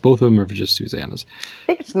if it's both of them or if it's just Susanna's. I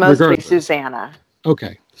think it's mostly Susanna.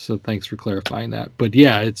 Okay, so thanks for clarifying that. But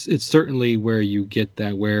yeah, it's certainly where you get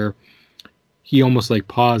that, where he almost like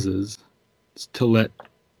pauses to let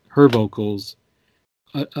her vocals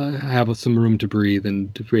have some room to breathe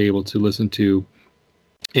and to be able to listen to.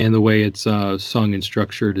 And the way it's sung and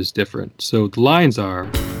structured is different. So the lines are,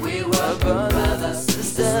 We were brothers,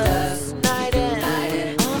 sisters, night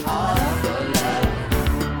and all for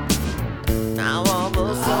love. Now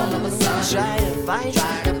almost all of us try to fight.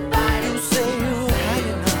 You say you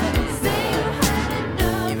had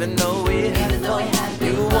enough. Even though we had fun,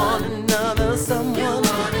 you want another someone.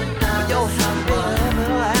 But your happy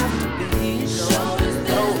ever have to be show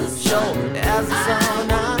as a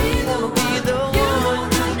song. I'm gonna be the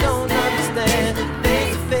woman you don't understand. Face to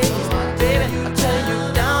face, baby, I tell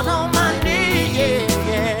you down on my knees,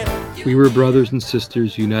 yeah. we were brothers and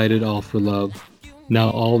sisters united all for love. Now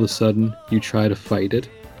all of a sudden you try to fight it.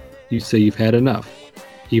 You say you've had enough.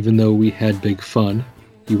 Even though we had big fun,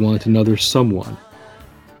 you want another someone.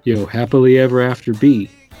 Yo, happily ever after be.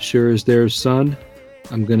 Sure as there's sun,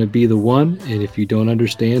 I'm gonna be the one, and if you don't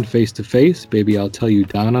understand face to face, baby, I'll tell you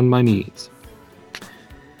down on my knees.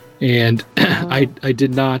 And I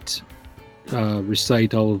did not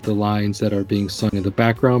recite all of the lines that are being sung in the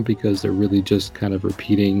background because they're really just kind of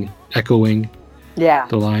echoing Yeah.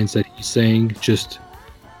 the lines that he's saying, just,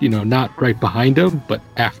 not right behind him, but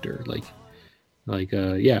after, like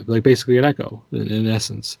basically an echo in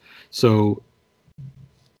essence. So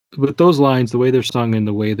with those lines, the way they're sung and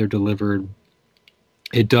the way they're delivered,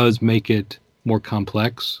 it does make it more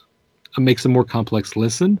complex. It makes a more complex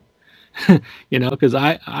listen, because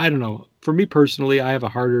I don't know. For me personally, I have a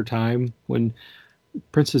harder time when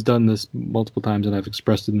Prince has done this multiple times, and I've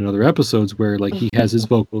expressed it in other episodes where like he has his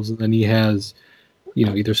vocals and then he has,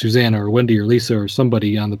 either Susanna or Wendy or Lisa or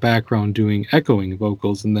somebody on the background doing echoing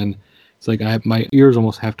vocals, and then it's like my ears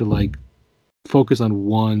almost have to like focus on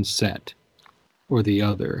one set or the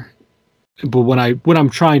other. But when I'm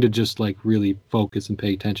trying to just like really focus and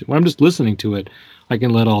pay attention, when I'm just listening to it, I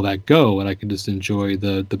can let all that go and I can just enjoy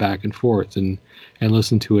the back and forth and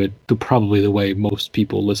listen to it probably the way most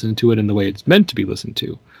people listen to it and the way it's meant to be listened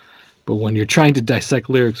to. But when you're trying to dissect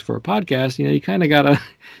lyrics for a podcast, you kind of gotta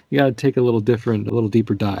take a little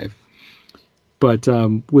deeper dive. But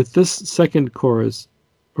with this second chorus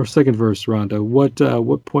or second verse, Rhonda,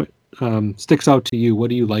 what point sticks out to you? What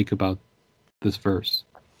do you like about this verse?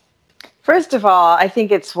 First of all, I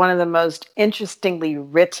think it's one of the most interestingly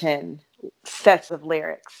written sets of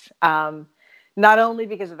lyrics. Not only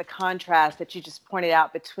because of the contrast that you just pointed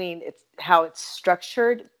out between how it's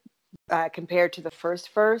structured compared to the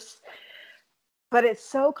first verse, but it's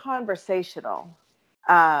so conversational.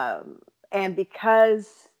 And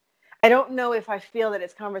because I don't know if I feel that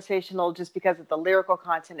it's conversational just because of the lyrical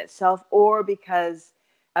content itself or because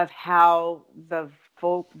of how the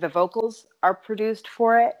vocals are produced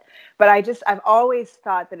for it. But I've always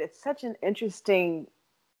thought that it's such an interesting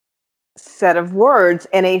set of words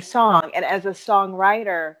in a song. And as a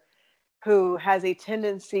songwriter who has a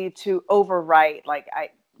tendency to overwrite,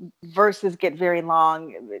 verses get very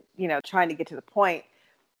long, trying to get to the point.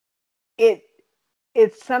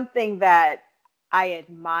 It's something that I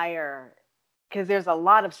admire because there's a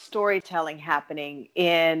lot of storytelling happening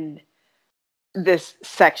in this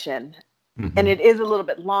section. Mm-hmm. And it is a little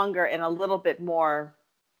bit longer and a little bit more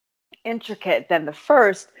intricate than the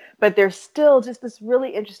first, but there's still just this really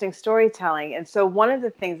interesting storytelling. And so one of the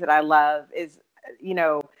things that I love is,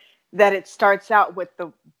 that it starts out with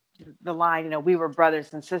the line, we were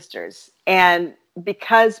brothers and sisters. And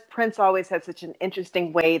because Prince always had such an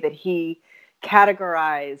interesting way that he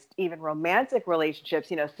categorized even romantic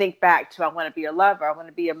relationships. Think back to I want to be your lover, I want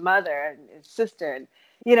to be your mother and sister, and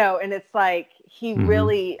and it's like he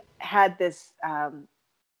really had this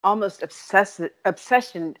almost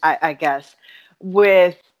obsession, I guess,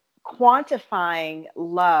 with quantifying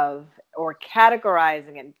love or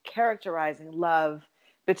categorizing and characterizing love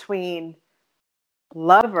between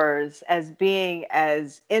lovers as being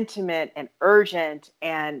as intimate and urgent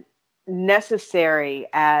and necessary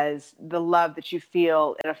as the love that you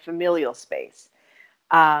feel in a familial space.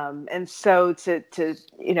 And so to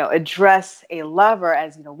address a lover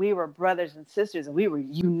as, we were brothers and sisters and we were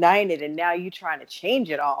united, and now you trying to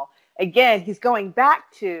change it all. Again, he's going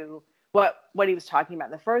back to what he was talking about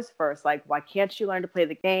in the first verse. Like, why can't you learn to play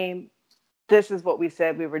the game? This is what we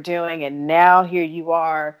said we were doing, and now here you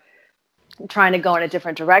are trying to go in a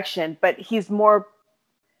different direction. But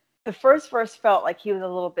the first verse felt like he was a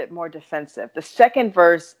little bit more defensive. The second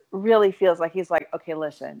verse really feels like he's like, okay,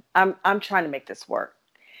 listen, I'm trying to make this work,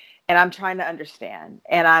 and I'm trying to understand,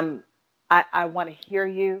 and I want to hear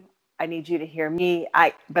you. I need you to hear me.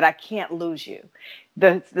 But I can't lose you.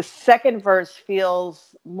 The second verse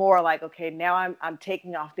feels more like, okay, now I'm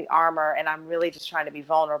taking off the armor, and I'm really just trying to be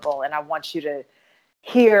vulnerable, and I want you to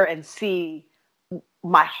hear and see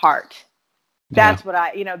my heart. That's what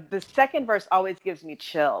the second verse always gives me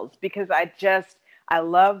chills, because I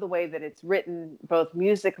love the way that it's written, both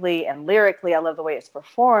musically and lyrically. I love the way it's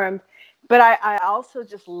performed, but I also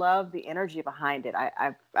just love the energy behind it.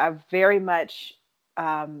 I very much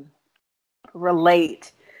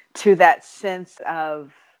relate to that sense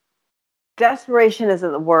of desperation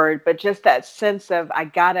isn't the word, but just that sense of I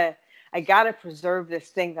gotta preserve this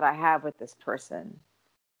thing that I have with this person.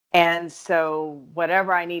 And so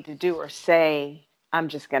whatever I need to do or say, I'm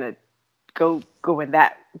just gonna go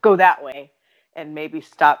that way, and maybe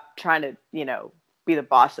stop trying to, be the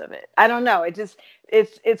boss of it. I don't know.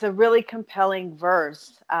 It's a really compelling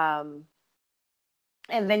verse. And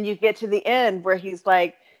then you get to the end where he's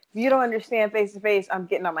like, if you don't understand face to face, I'm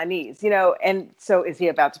getting on my knees, And so is he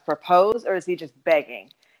about to propose, or is he just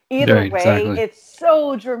begging? Either way, exactly. It's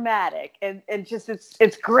so dramatic, and just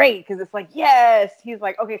it's great, because it's like, yes, he's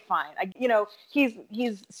like, okay, fine,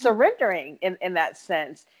 he's surrendering in that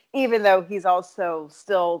sense, even though he's also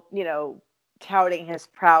still touting his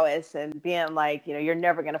prowess and being like, you're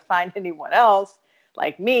never going to find anyone else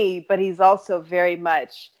like me, but he's also very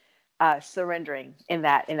much surrendering in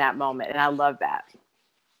that moment, and I love that.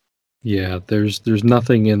 Yeah, there's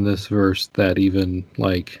nothing in this verse that even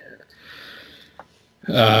like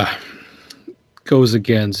goes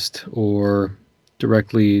against or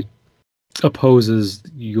directly opposes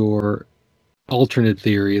your alternate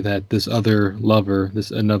theory that this another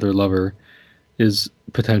lover, is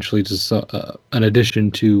potentially just an addition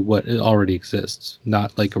to what already exists,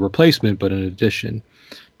 not like a replacement, but an addition.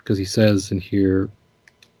 Because he says in here,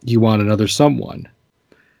 you want another someone.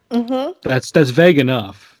 Mm-hmm. That's vague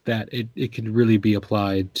enough that it can really be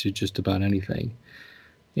applied to just about anything.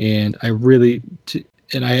 And I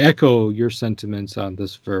echo your sentiments on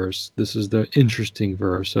this verse. This is the interesting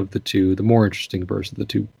verse of the two, the more interesting verse of the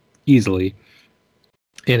two, easily.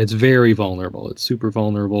 And it's very vulnerable. It's super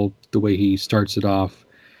vulnerable, the way he starts it off,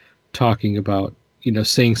 talking about,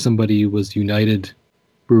 saying somebody was united.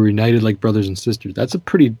 We were united like brothers and sisters. That's a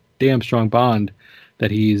pretty damn strong bond that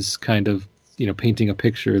he's kind of, painting a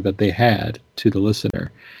picture that they had to the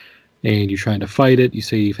listener. And you're trying to fight it. You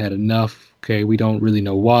say you've had enough. Okay, we don't really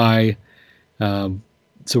know why.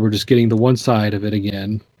 So we're just getting the one side of it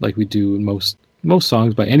again, like we do in most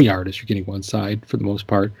songs by any artist. You're getting one side for the most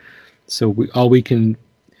part. So all we can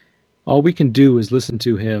do is listen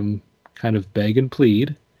to him kind of beg and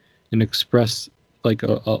plead and express like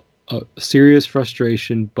a serious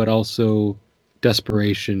frustration, but also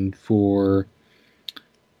desperation for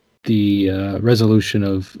the resolution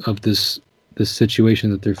of this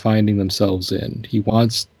situation that they're finding themselves in. He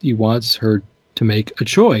wants her to make a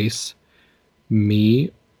choice,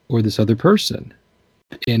 me or this other person.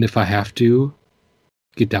 And if I have to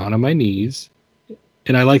get down on my knees,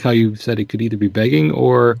 and I like how you said it could either be begging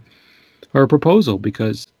or a proposal,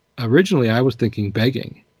 because originally I was thinking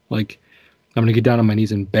begging, like I'm going to get down on my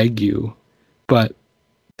knees and beg you. But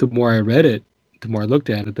the more I read it, the more I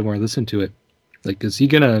looked at it, the more I listened to it, like, does he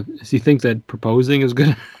think that proposing is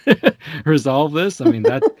going to resolve this? I mean,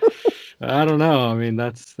 I don't know. I mean,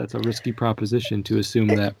 that's a risky proposition to assume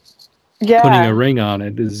that putting a ring on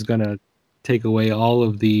it is going to take away all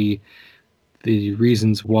of the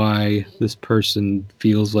reasons why this person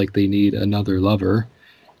feels like they need another lover,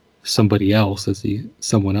 someone else as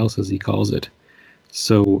he calls it.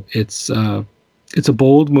 So it's a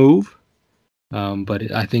bold move,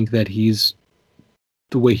 but I think that he's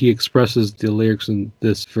the way he expresses the lyrics in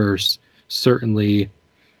this verse certainly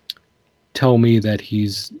tell me that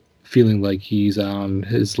he's feeling like he's on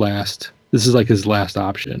his last. This is like his last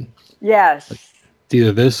option. Yes. Like, it's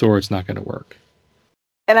either this or it's not going to work.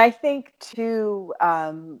 And I think too,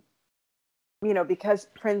 because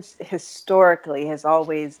Prince historically has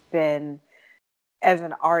always been, as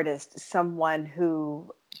an artist, someone who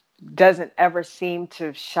doesn't ever seem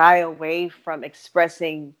to shy away from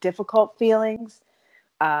expressing difficult feelings,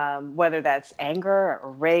 whether that's anger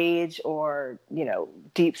or rage or,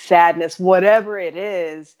 deep sadness, whatever it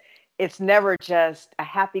is. It's never just a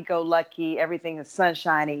happy-go-lucky, everything is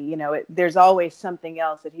sunshiny. There's always something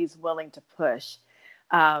else that he's willing to push.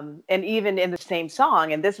 And even in the same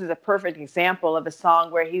song, and this is a perfect example of a song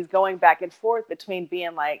where he's going back and forth between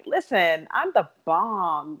being like, listen, I'm the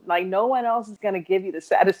bomb. Like, no one else is going to give you the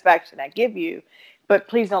satisfaction I give you, but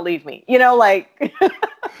please don't leave me.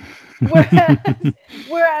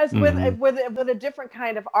 Whereas with a different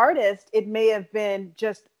kind of artist, it may have been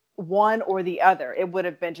just one or the other. It would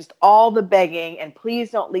have been just all the begging and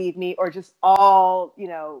please don't leave me, or just all,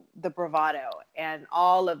 the bravado and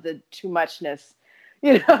all of the too muchness,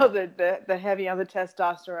 the heavy on the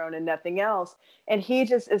testosterone and nothing else. And he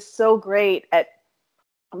just is so great at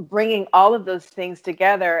bringing all of those things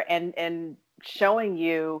together and showing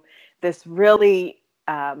you this really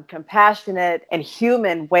compassionate and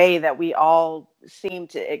human way that we all seem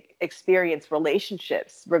to experience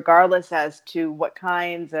relationships, regardless as to what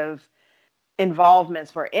kinds of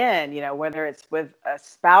involvements we're in, whether it's with a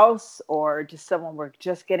spouse or just someone we're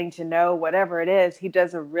just getting to know, whatever it is. He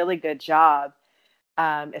does a really good job,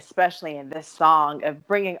 especially in this song, of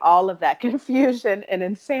bringing all of that confusion and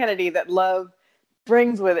insanity that love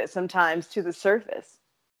brings with it sometimes to the surface.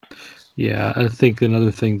 Yeah, I think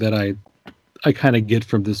another thing that I kind of get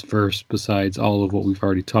from this verse, besides all of what we've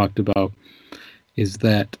already talked about, is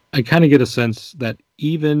that I kind of get a sense that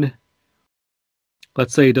even,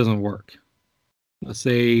 let's say it doesn't work. Let's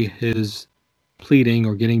say his pleading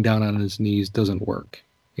or getting down on his knees doesn't work,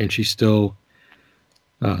 and she still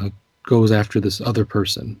goes after this other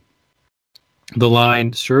person. The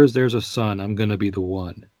line, sure as there's a sun, I'm going to be the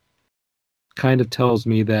one, kind of tells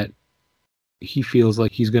me that he feels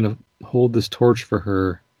like he's going to hold this torch for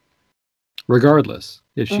her regardless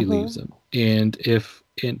if she leaves him. And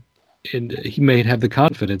and he may have the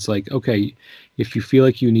confidence, like, okay, if you feel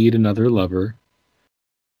like you need another lover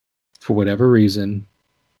for whatever reason,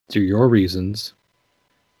 through your reasons,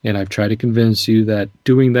 and I've tried to convince you that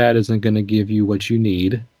doing that isn't going to give you what you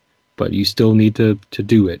need, but you still need to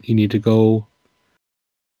do it. You need to go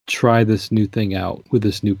try this new thing out with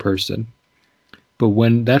this new person. But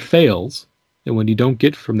when that fails, and when you don't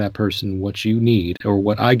get from that person what you need or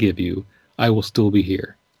what I give you, I will still be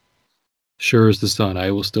here. Sure as the sun, I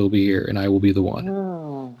will still be here, and I will be the one.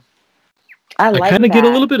 Oh, I kind of get a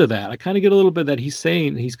little bit of that. I kind of get a little bit that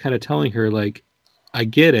he's kind of telling her, like, I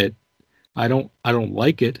get it. I don't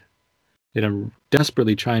like it, and I'm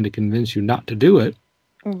desperately trying to convince you not to do it.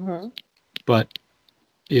 Mm-hmm. But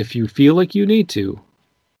if you feel like you need to,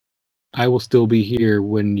 I will still be here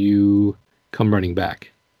when you come running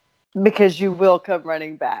back. Because you will come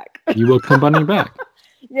running back. You will come running back.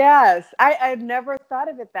 Yes, I've never thought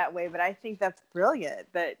of it that way, but I think that's brilliant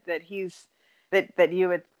that you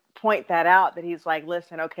would point that out, that he's like,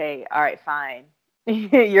 listen, okay, all right, fine.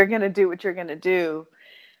 You're going to do what you're going to do.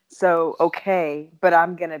 So, okay, but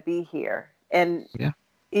I'm going to be here. And,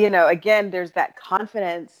 again, there's that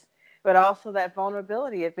confidence, but also that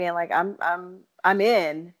vulnerability of being like, I'm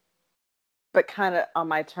in, but kind of on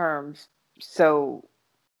my terms. So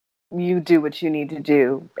you do what you need to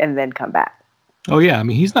do and then come back. Oh yeah, I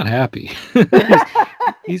mean, he's not happy.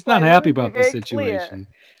 He's not happy about the situation.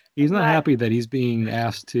 He's not happy that he's being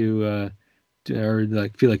asked to or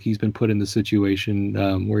like feel like he's been put in the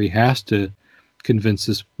situation where he has to convince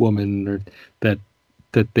this woman or that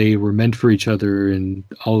they were meant for each other and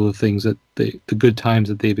all the things that the good times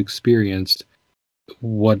that they've experienced.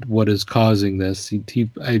 What is causing this?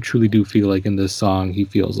 I truly do feel like in this song he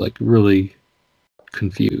feels like really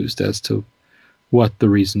confused as to what the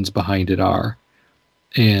reasons behind it are.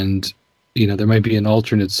 And, there might be an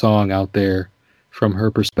alternate song out there from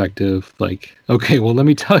her perspective, like, okay, well, let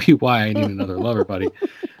me tell you why I need another lover, buddy.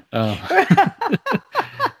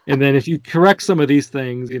 And then if you correct some of these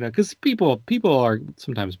things, because people are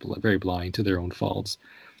sometimes very blind to their own faults.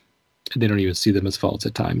 They don't even see them as faults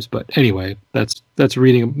at times. But anyway, that's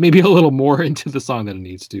reading maybe a little more into the song than it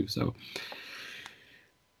needs to. So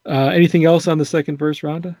anything else on the second verse,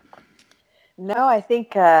 Rhonda? No, I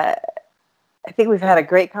think I think we've had a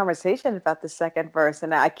great conversation about the second verse,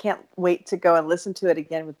 and I can't wait to go and listen to it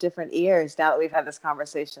again with different ears now that we've had this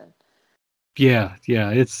conversation. Yeah,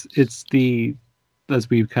 it's the, as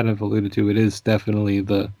we've kind of alluded to, it is definitely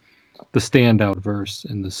the standout verse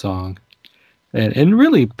in the song, and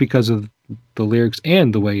really because of the lyrics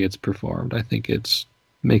and the way it's performed, I think it's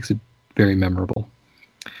makes it very memorable.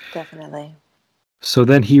 Definitely. So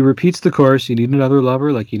then he repeats the chorus: "You need another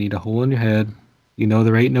lover like you need a hole in your head. You know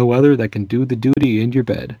there ain't no other that can do the duty in your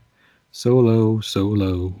bed. So low, so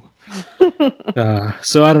low."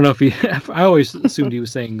 So I don't know if he. I always assumed he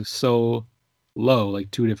was saying so low, like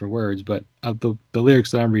two different words, but the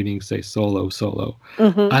lyrics that I'm reading say solo, solo.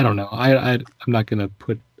 Mm-hmm. I don't know. I'm not gonna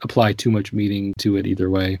apply too much meaning to it either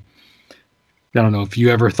way. I don't know if you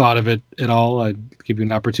ever thought of it at all. I'd give you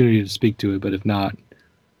an opportunity to speak to it, but if not,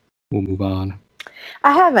 we'll move on.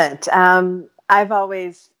 I haven't. I've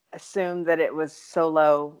always assumed that it was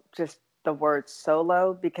solo, just the word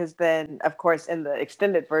solo, because then, of course, in the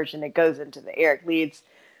extended version, it goes into the Eric Leeds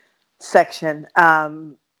section,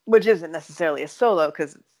 which isn't necessarily a solo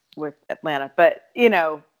because it's with Atlanta, but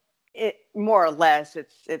it more or less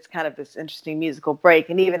it's kind of this interesting musical break,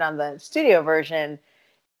 and even on the studio version,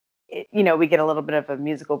 we get a little bit of a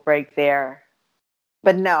musical break there.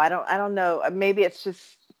 But no, I don't know. Maybe it's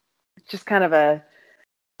just kind of a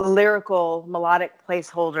lyrical melodic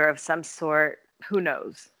placeholder of some sort. Who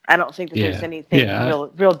knows? I don't think that there's anything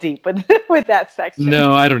real deep with that section.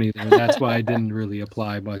 No, I don't either. That's why I didn't really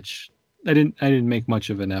apply much. I didn't make much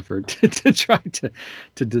of an effort to try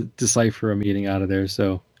to decipher a meaning out of there.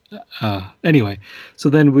 So anyway, so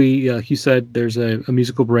then we you said there's a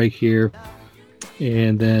musical break here,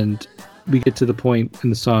 and then we get to the point in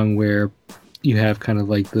the song where you have kind of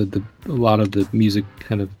like the a lot of the music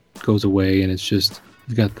kind of goes away, and it's just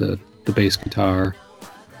you've got the bass guitar,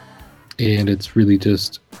 and it's really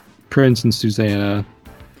just Prince and Susanna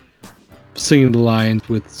singing the lines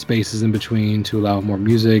with spaces in between to allow more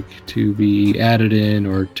music to be added in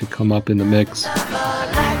or to come up in the mix.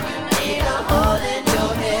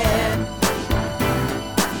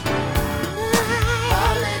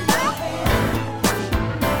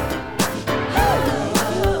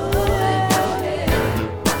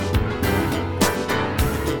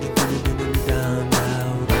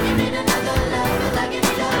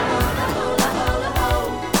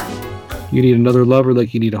 You need another lover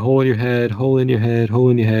like you need a hole in your head, hole in your head, hole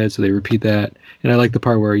in your head. So they repeat that. And I like the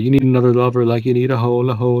part where you need another lover like you need a hole,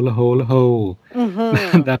 a hole, a hole, a hole.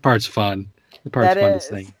 Mm-hmm. That part's fun. The part's fun to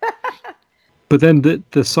sing. But then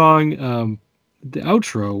the song, the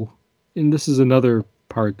outro, and this is another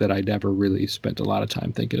part that I never really spent a lot of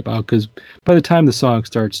time thinking about, because by the time the song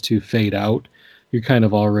starts to fade out, you're kind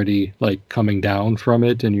of already like coming down from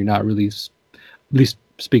it, and you're not really, at least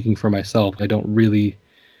speaking for myself, I don't really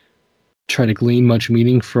try to glean much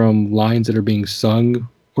meaning from lines that are being sung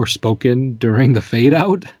or spoken during the fade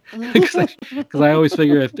out, because I always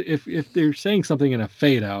figure if they're saying something in a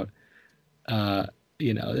fade out,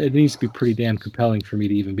 it needs to be pretty damn compelling for me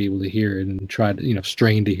to even be able to hear it and try to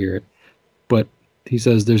strain to hear it. But he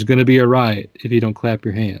says there's going to be a riot if you don't clap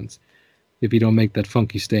your hands, if you don't make that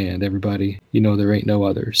funky stand, everybody, there ain't no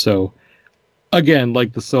other. So again,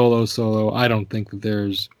 like the solo, I don't think that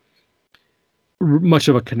there's much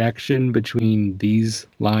of a connection between these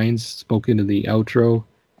lines spoken in the outro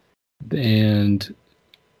and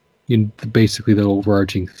basically the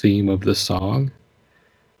overarching theme of the song.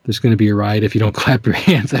 There's going to be a riot if you don't clap your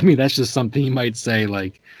hands. I mean, that's just something you might say,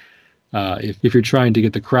 like if you're trying to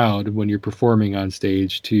get the crowd when you're performing on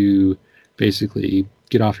stage to basically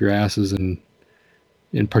get off your asses and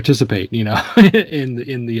participate, in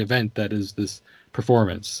the event that is this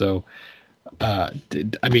performance. So,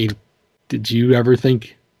 did you ever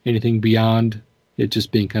think anything beyond it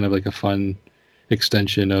just being kind of like a fun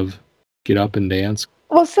extension of get up and dance?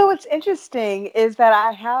 Well, so what's interesting is that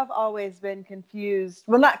I have always been confused.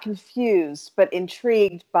 Well, not confused, but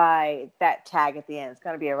intrigued by that tag at the end. It's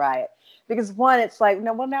going to be a riot. Because one, it's like,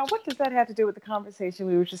 now what does that have to do with the conversation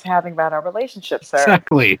we were just having about our relationship, sir?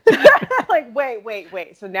 Exactly. Like,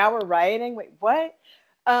 wait. So now we're rioting? Wait, what?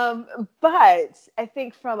 But I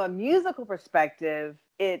think from a musical perspective,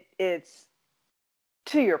 it's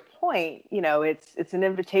to your point, it's an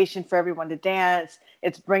invitation for everyone to dance.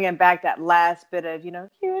 It's bringing back that last bit of, there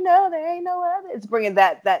ain't no other. It's bringing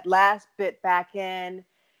that last bit back in.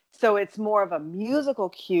 So it's more of a musical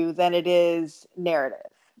cue than it is narrative.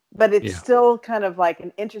 But it's still kind of like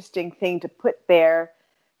an interesting thing to put there,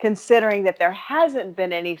 considering that there hasn't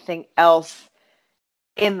been anything else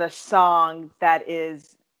in the song that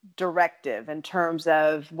is directive in terms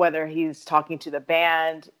of whether he's talking to the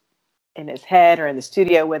band in his head or in the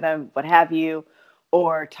studio with him, what have you,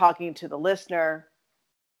 or talking to the listener.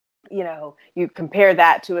 You know, you compare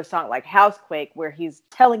that to a song like Housequake, where he's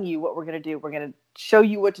telling you what we're going to do. We're going to show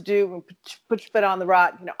you what to do, and put your foot on the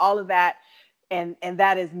rock, you know, all of that. And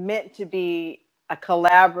that is meant to be a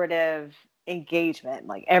collaborative engagement.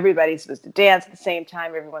 Like everybody's supposed to dance at the same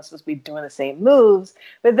time. Everyone's supposed to be doing the same moves.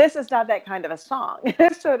 But this is not that kind of a song.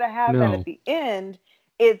 So to have that at the end,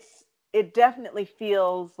 it definitely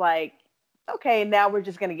feels like, okay, now we're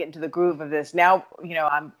just going to get into the groove of this. Now, you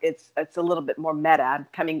know, it's a little bit more meta. I'm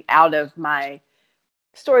coming out of my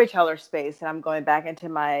storyteller space and I'm going back into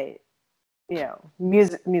my, you know,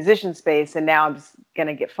 musician space. And now I'm just going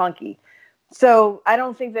to get funky. So I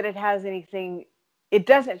don't think that it has anything, it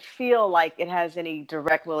doesn't feel like it has any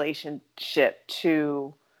direct relationship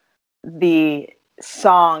to the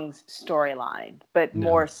song's storyline, but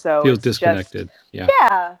more so feels disconnected. Just,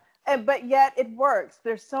 yeah. But yet it works.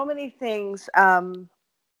 There's so many things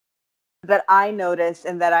that I notice,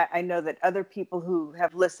 and that I know that other people who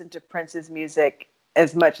have listened to Prince's music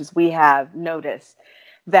as much as we have noticed,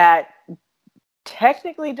 that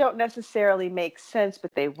technically don't necessarily make sense,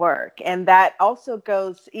 but they work. And that also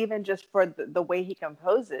goes even just for the way he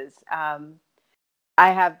composes. I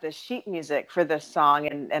have the sheet music for this song,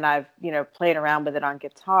 and I've, you know, played around with it on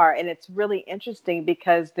guitar, and it's really interesting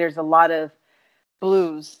because there's a lot of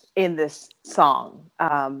blues in this song.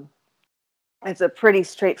 It's a pretty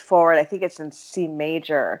straightforward, I think it's in C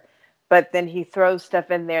major, but then he throws stuff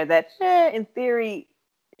in there that in theory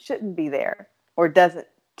shouldn't be there or doesn't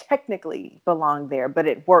technically belong there, but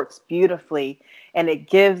it works beautifully and it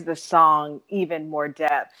gives the song even more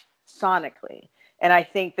depth sonically. And I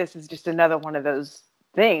think this is just another one of those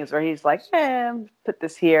things where he's like, put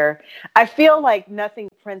this here. I feel like nothing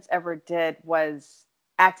Prince ever did was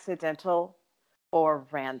accidental or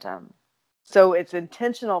random. So it's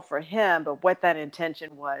intentional for him, but what that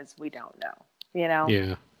intention was, we don't know, you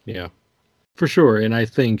know? Yeah, for sure. And I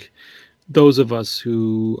think those of us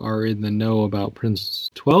who are in the know about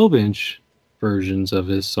Prince's 12-inch versions of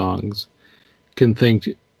his songs can think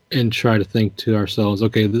and try to think to ourselves,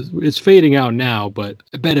 okay, it's fading out now, but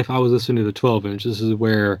I bet if I was listening to the 12-inch, this is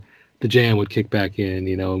where the jam would kick back in,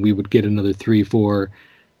 you know, and we would get another 3, 4,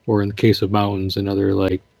 or in the case of Mountains, another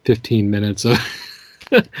like 15 minutes of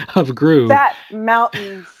of groove. That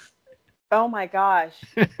Mountains, oh my gosh.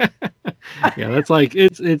 Yeah, that's like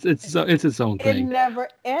it's its own thing. It never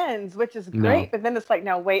ends, which is great. No. But then it's like,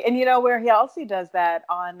 now wait, and you know where he also does that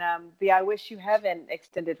on the "I Wish You Heaven"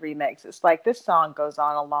 extended remix. It's like this song goes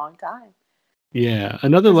on a long time. Yeah,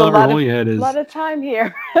 Another Lover Holding Your Head is a lot of time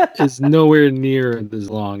here. is nowhere near as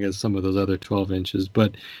long as some of those other 12 inches.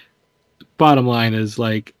 But bottom line is,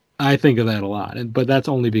 like, I think of that a lot, but that's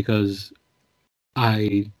only because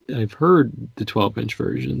I've heard the 12-inch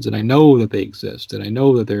versions, and I know that they exist, and I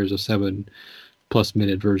know that there's a 7+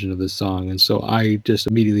 minute version of this song, and so I just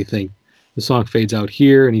immediately think the song fades out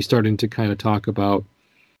here, and he's starting to kind of talk about,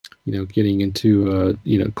 you know, getting into,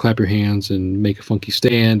 you know, clap your hands and make a funky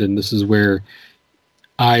stand, and this is where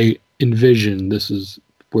I envision this is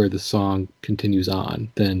where the song continues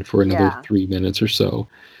on then for another 3 minutes or so.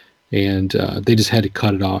 And they just had to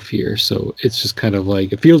cut it off here. So it's just kind of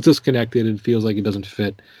like, it feels disconnected. It feels like it doesn't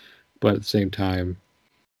fit. But at the same time,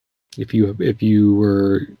 if you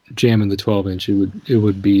were jamming the 12-inch, it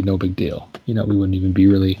would be no big deal. You know, we wouldn't even be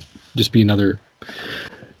really, just be another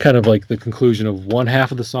kind of like the conclusion of one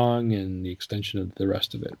half of the song and the extension of the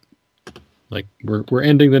rest of it. Like, we're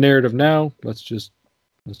ending the narrative now. Let's just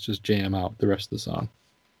jam out the rest of the song.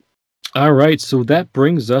 All right, so that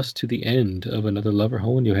brings us to the end of Another Lover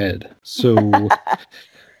Hole in Your Head. So,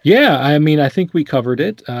 yeah, I mean, I think we covered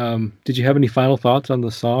it. Did you have any final thoughts on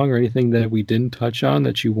the song or anything that we didn't touch on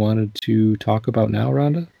that you wanted to talk about now,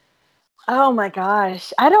 Rhonda? Oh my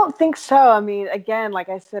gosh, I don't think so. I mean, again, like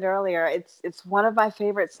I said earlier, it's one of my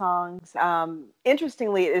favorite songs.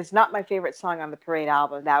 Interestingly, it is not my favorite song on the Parade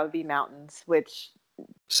album. That would be Mountains, which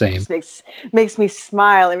same makes me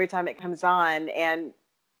smile every time it comes on. And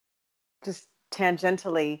just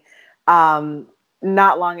tangentially,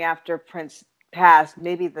 not long after Prince passed,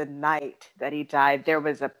 maybe the night that he died, there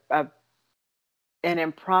was an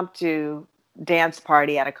impromptu dance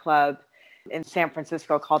party at a club in San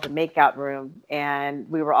Francisco called the Makeout Room, and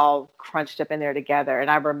we were all crunched up in there together.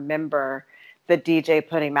 And I remember the DJ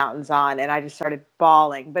putting Mountains on, and I just started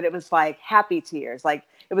bawling, but it was like happy tears. Like,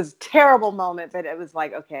 it was a terrible moment, but it was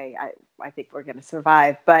like, okay, I think we're going to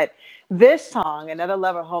survive. But this song, Another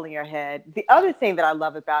Lover Holding Your Head, the other thing that I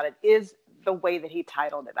love about it is the way that he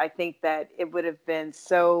titled it. I think that it would have been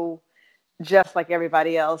so just like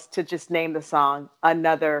everybody else to just name the song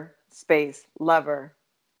Another Space Lover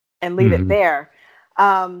and leave it Mhm. there.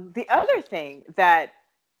 The other thing that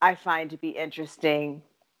I find to be interesting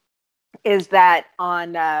is that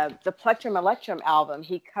on the Plectrum Electrum album,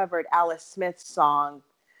 he covered Alice Smith's song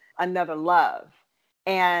Another Love.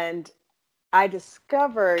 And I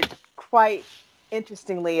discovered quite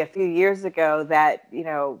interestingly a few years ago that,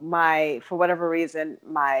 for whatever reason,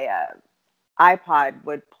 my iPod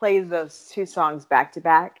would play those two songs back to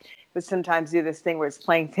back. It would sometimes do this thing where it's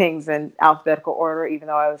playing things in alphabetical order, even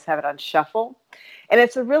though I always have it on shuffle. And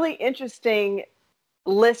it's a really interesting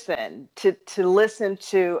listen to listen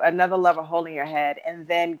to Another Lover Holding Your Head and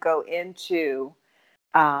then go into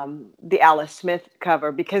the Alice Smith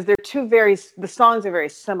cover, because the songs are very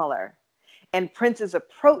similar. And Prince's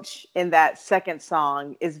approach in that second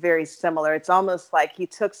song is very similar. It's almost like he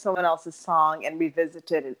took someone else's song and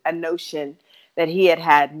revisited a notion that he had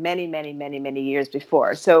had many, many, many, many years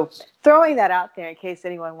before. So throwing that out there in case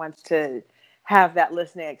anyone wants to have that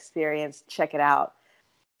listening experience, check it out.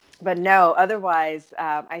 But no, otherwise,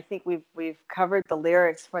 I think we've covered the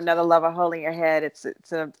lyrics for Another Lover Holding Your Head. It's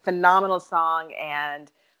a phenomenal song,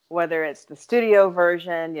 and whether it's the studio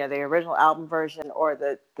version, the original album version, or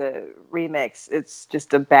the remix, it's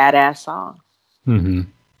just a badass song. Mm-hmm.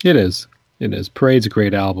 It is. It is. Parade's a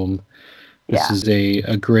great album. This Yeah. is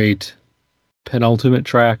a great penultimate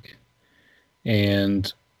track,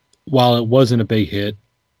 and while it wasn't a big hit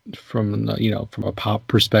from a pop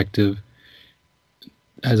perspective,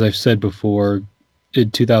 as I've said before,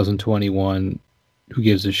 in 2021, who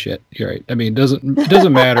gives a shit? You're right. I mean, it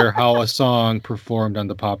doesn't matter how a song performed on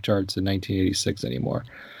the pop charts in 1986 anymore.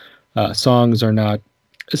 Songs are not.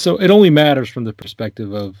 So it only matters from the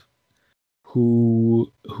perspective of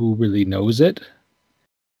who really knows it,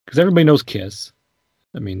 because everybody knows Kiss.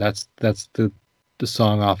 I mean, that's the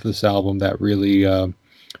song off this album that really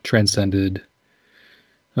transcended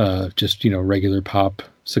just regular pop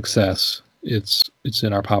success. It's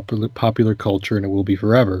in our popular culture, and it will be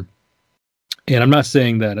forever. And I'm not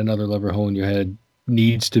saying that Another Lover Holding Your Head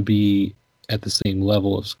needs to be at the same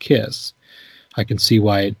level as Kiss. I can see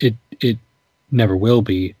why it never will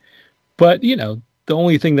be. But the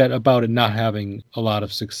only thing that about it not having a lot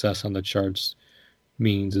of success on the charts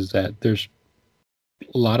means is that there's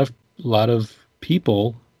a lot of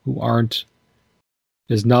people who aren't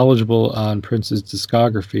as knowledgeable on Prince's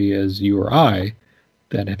discography as you or I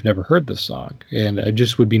that have never heard this song. And it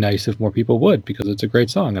just would be nice if more people would, because it's a great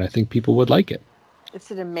song, and I think people would like it.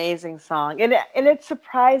 It's an amazing song. And it's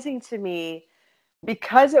surprising to me,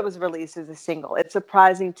 because it was released as a single, it's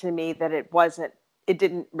surprising to me that it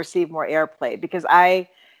didn't receive more airplay, because I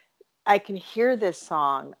can hear this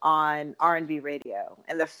song on R&B radio.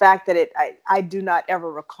 And the fact that I do not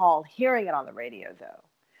ever recall hearing it on the radio, though.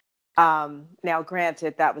 Now,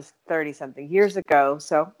 granted, that was 30-something years ago,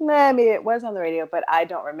 so maybe it was on the radio, but I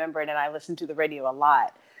don't remember it, and I listened to the radio a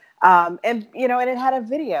lot. And it had a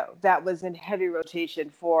video that was in heavy rotation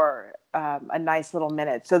for a nice little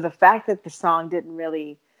minute. So the fact that the song didn't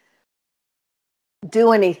really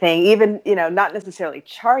do anything, even, not necessarily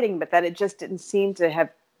charting, but that it just didn't seem to have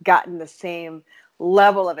gotten the same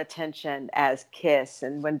level of attention as Kiss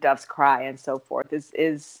and When Doves Cry and so forth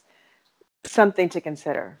is something to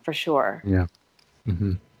consider, for sure. Yeah.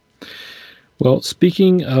 Mm-hmm. Well,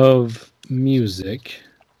 speaking of music,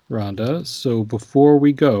 Rhonda, so before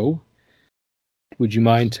we go, would you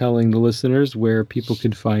mind telling the listeners where people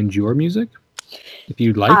can find your music, if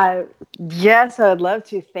you'd like? Yes, I would love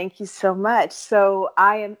to. Thank you so much. So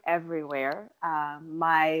I am everywhere. I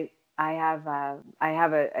have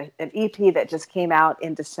an EP that just came out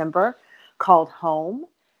in December called Home.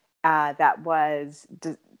 That was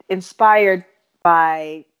inspired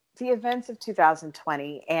by the events of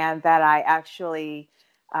 2020, and that I actually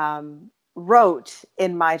wrote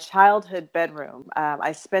in my childhood bedroom.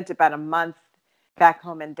 I spent about a month back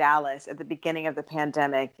home in Dallas at the beginning of the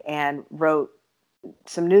pandemic and wrote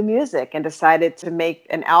some new music and decided to make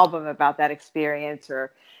an album about that experience,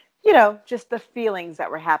 or, just the feelings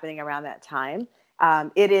that were happening around that time.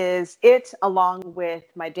 It along with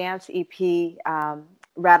my dance EP,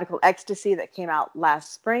 Radical Ecstasy, that came out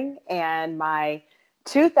last spring, and my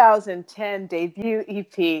 2010 debut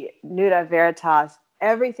EP, Nuda Veritas.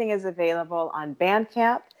 Everything is available on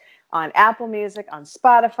Bandcamp, on Apple Music, on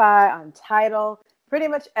Spotify, on Tidal, pretty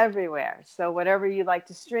much everywhere. So whatever you like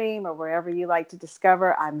to stream or wherever you like to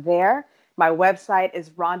discover, I'm there. My website is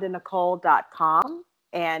rondanicole.com,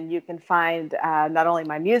 and you can find not only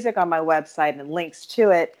my music on my website and links to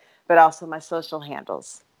it, but also my social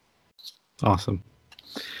handles. Awesome.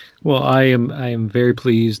 Well, I am very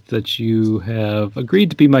pleased that you have agreed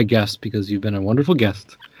to be my guest, because you've been a wonderful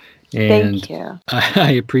guest, And thank you.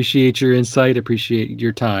 I appreciate your insight, appreciate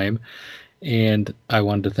your time, and I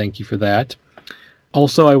wanted to thank you for that.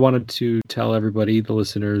 Also, I wanted to tell everybody, the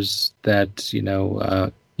listeners, that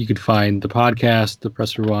you could find the podcast, the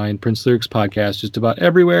Press Rewind Prince Lyrics podcast, just about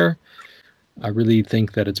everywhere. I really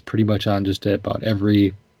think that it's pretty much on just about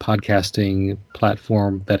every podcasting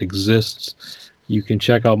platform that exists. You can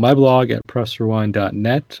check out my blog at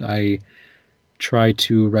pressrewind.net. I try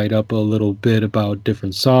to write up a little bit about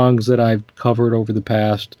different songs that I've covered over the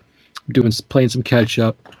past, playing some catch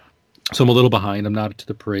up. So I'm a little behind. I'm not to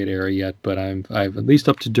the Parade era yet, but I've at least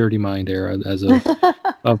up to Dirty Mind era as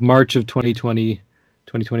of March of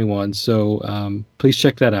 2021. So please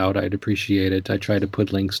check that out. I'd appreciate it. I try to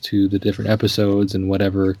put links to the different episodes and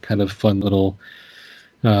whatever kind of fun little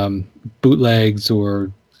bootlegs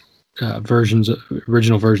or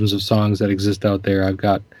original versions of songs that exist out there. I've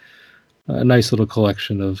got a nice little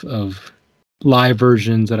collection of live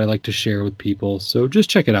versions that I like to share with people. So just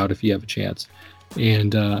check it out if you have a chance.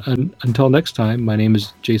 And until next time, my name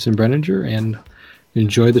is Jason Brenninger, and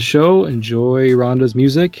enjoy the show, enjoy Rhonda's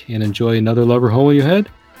music, and enjoy Another Lover Hole in Your Head.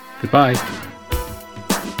 Goodbye.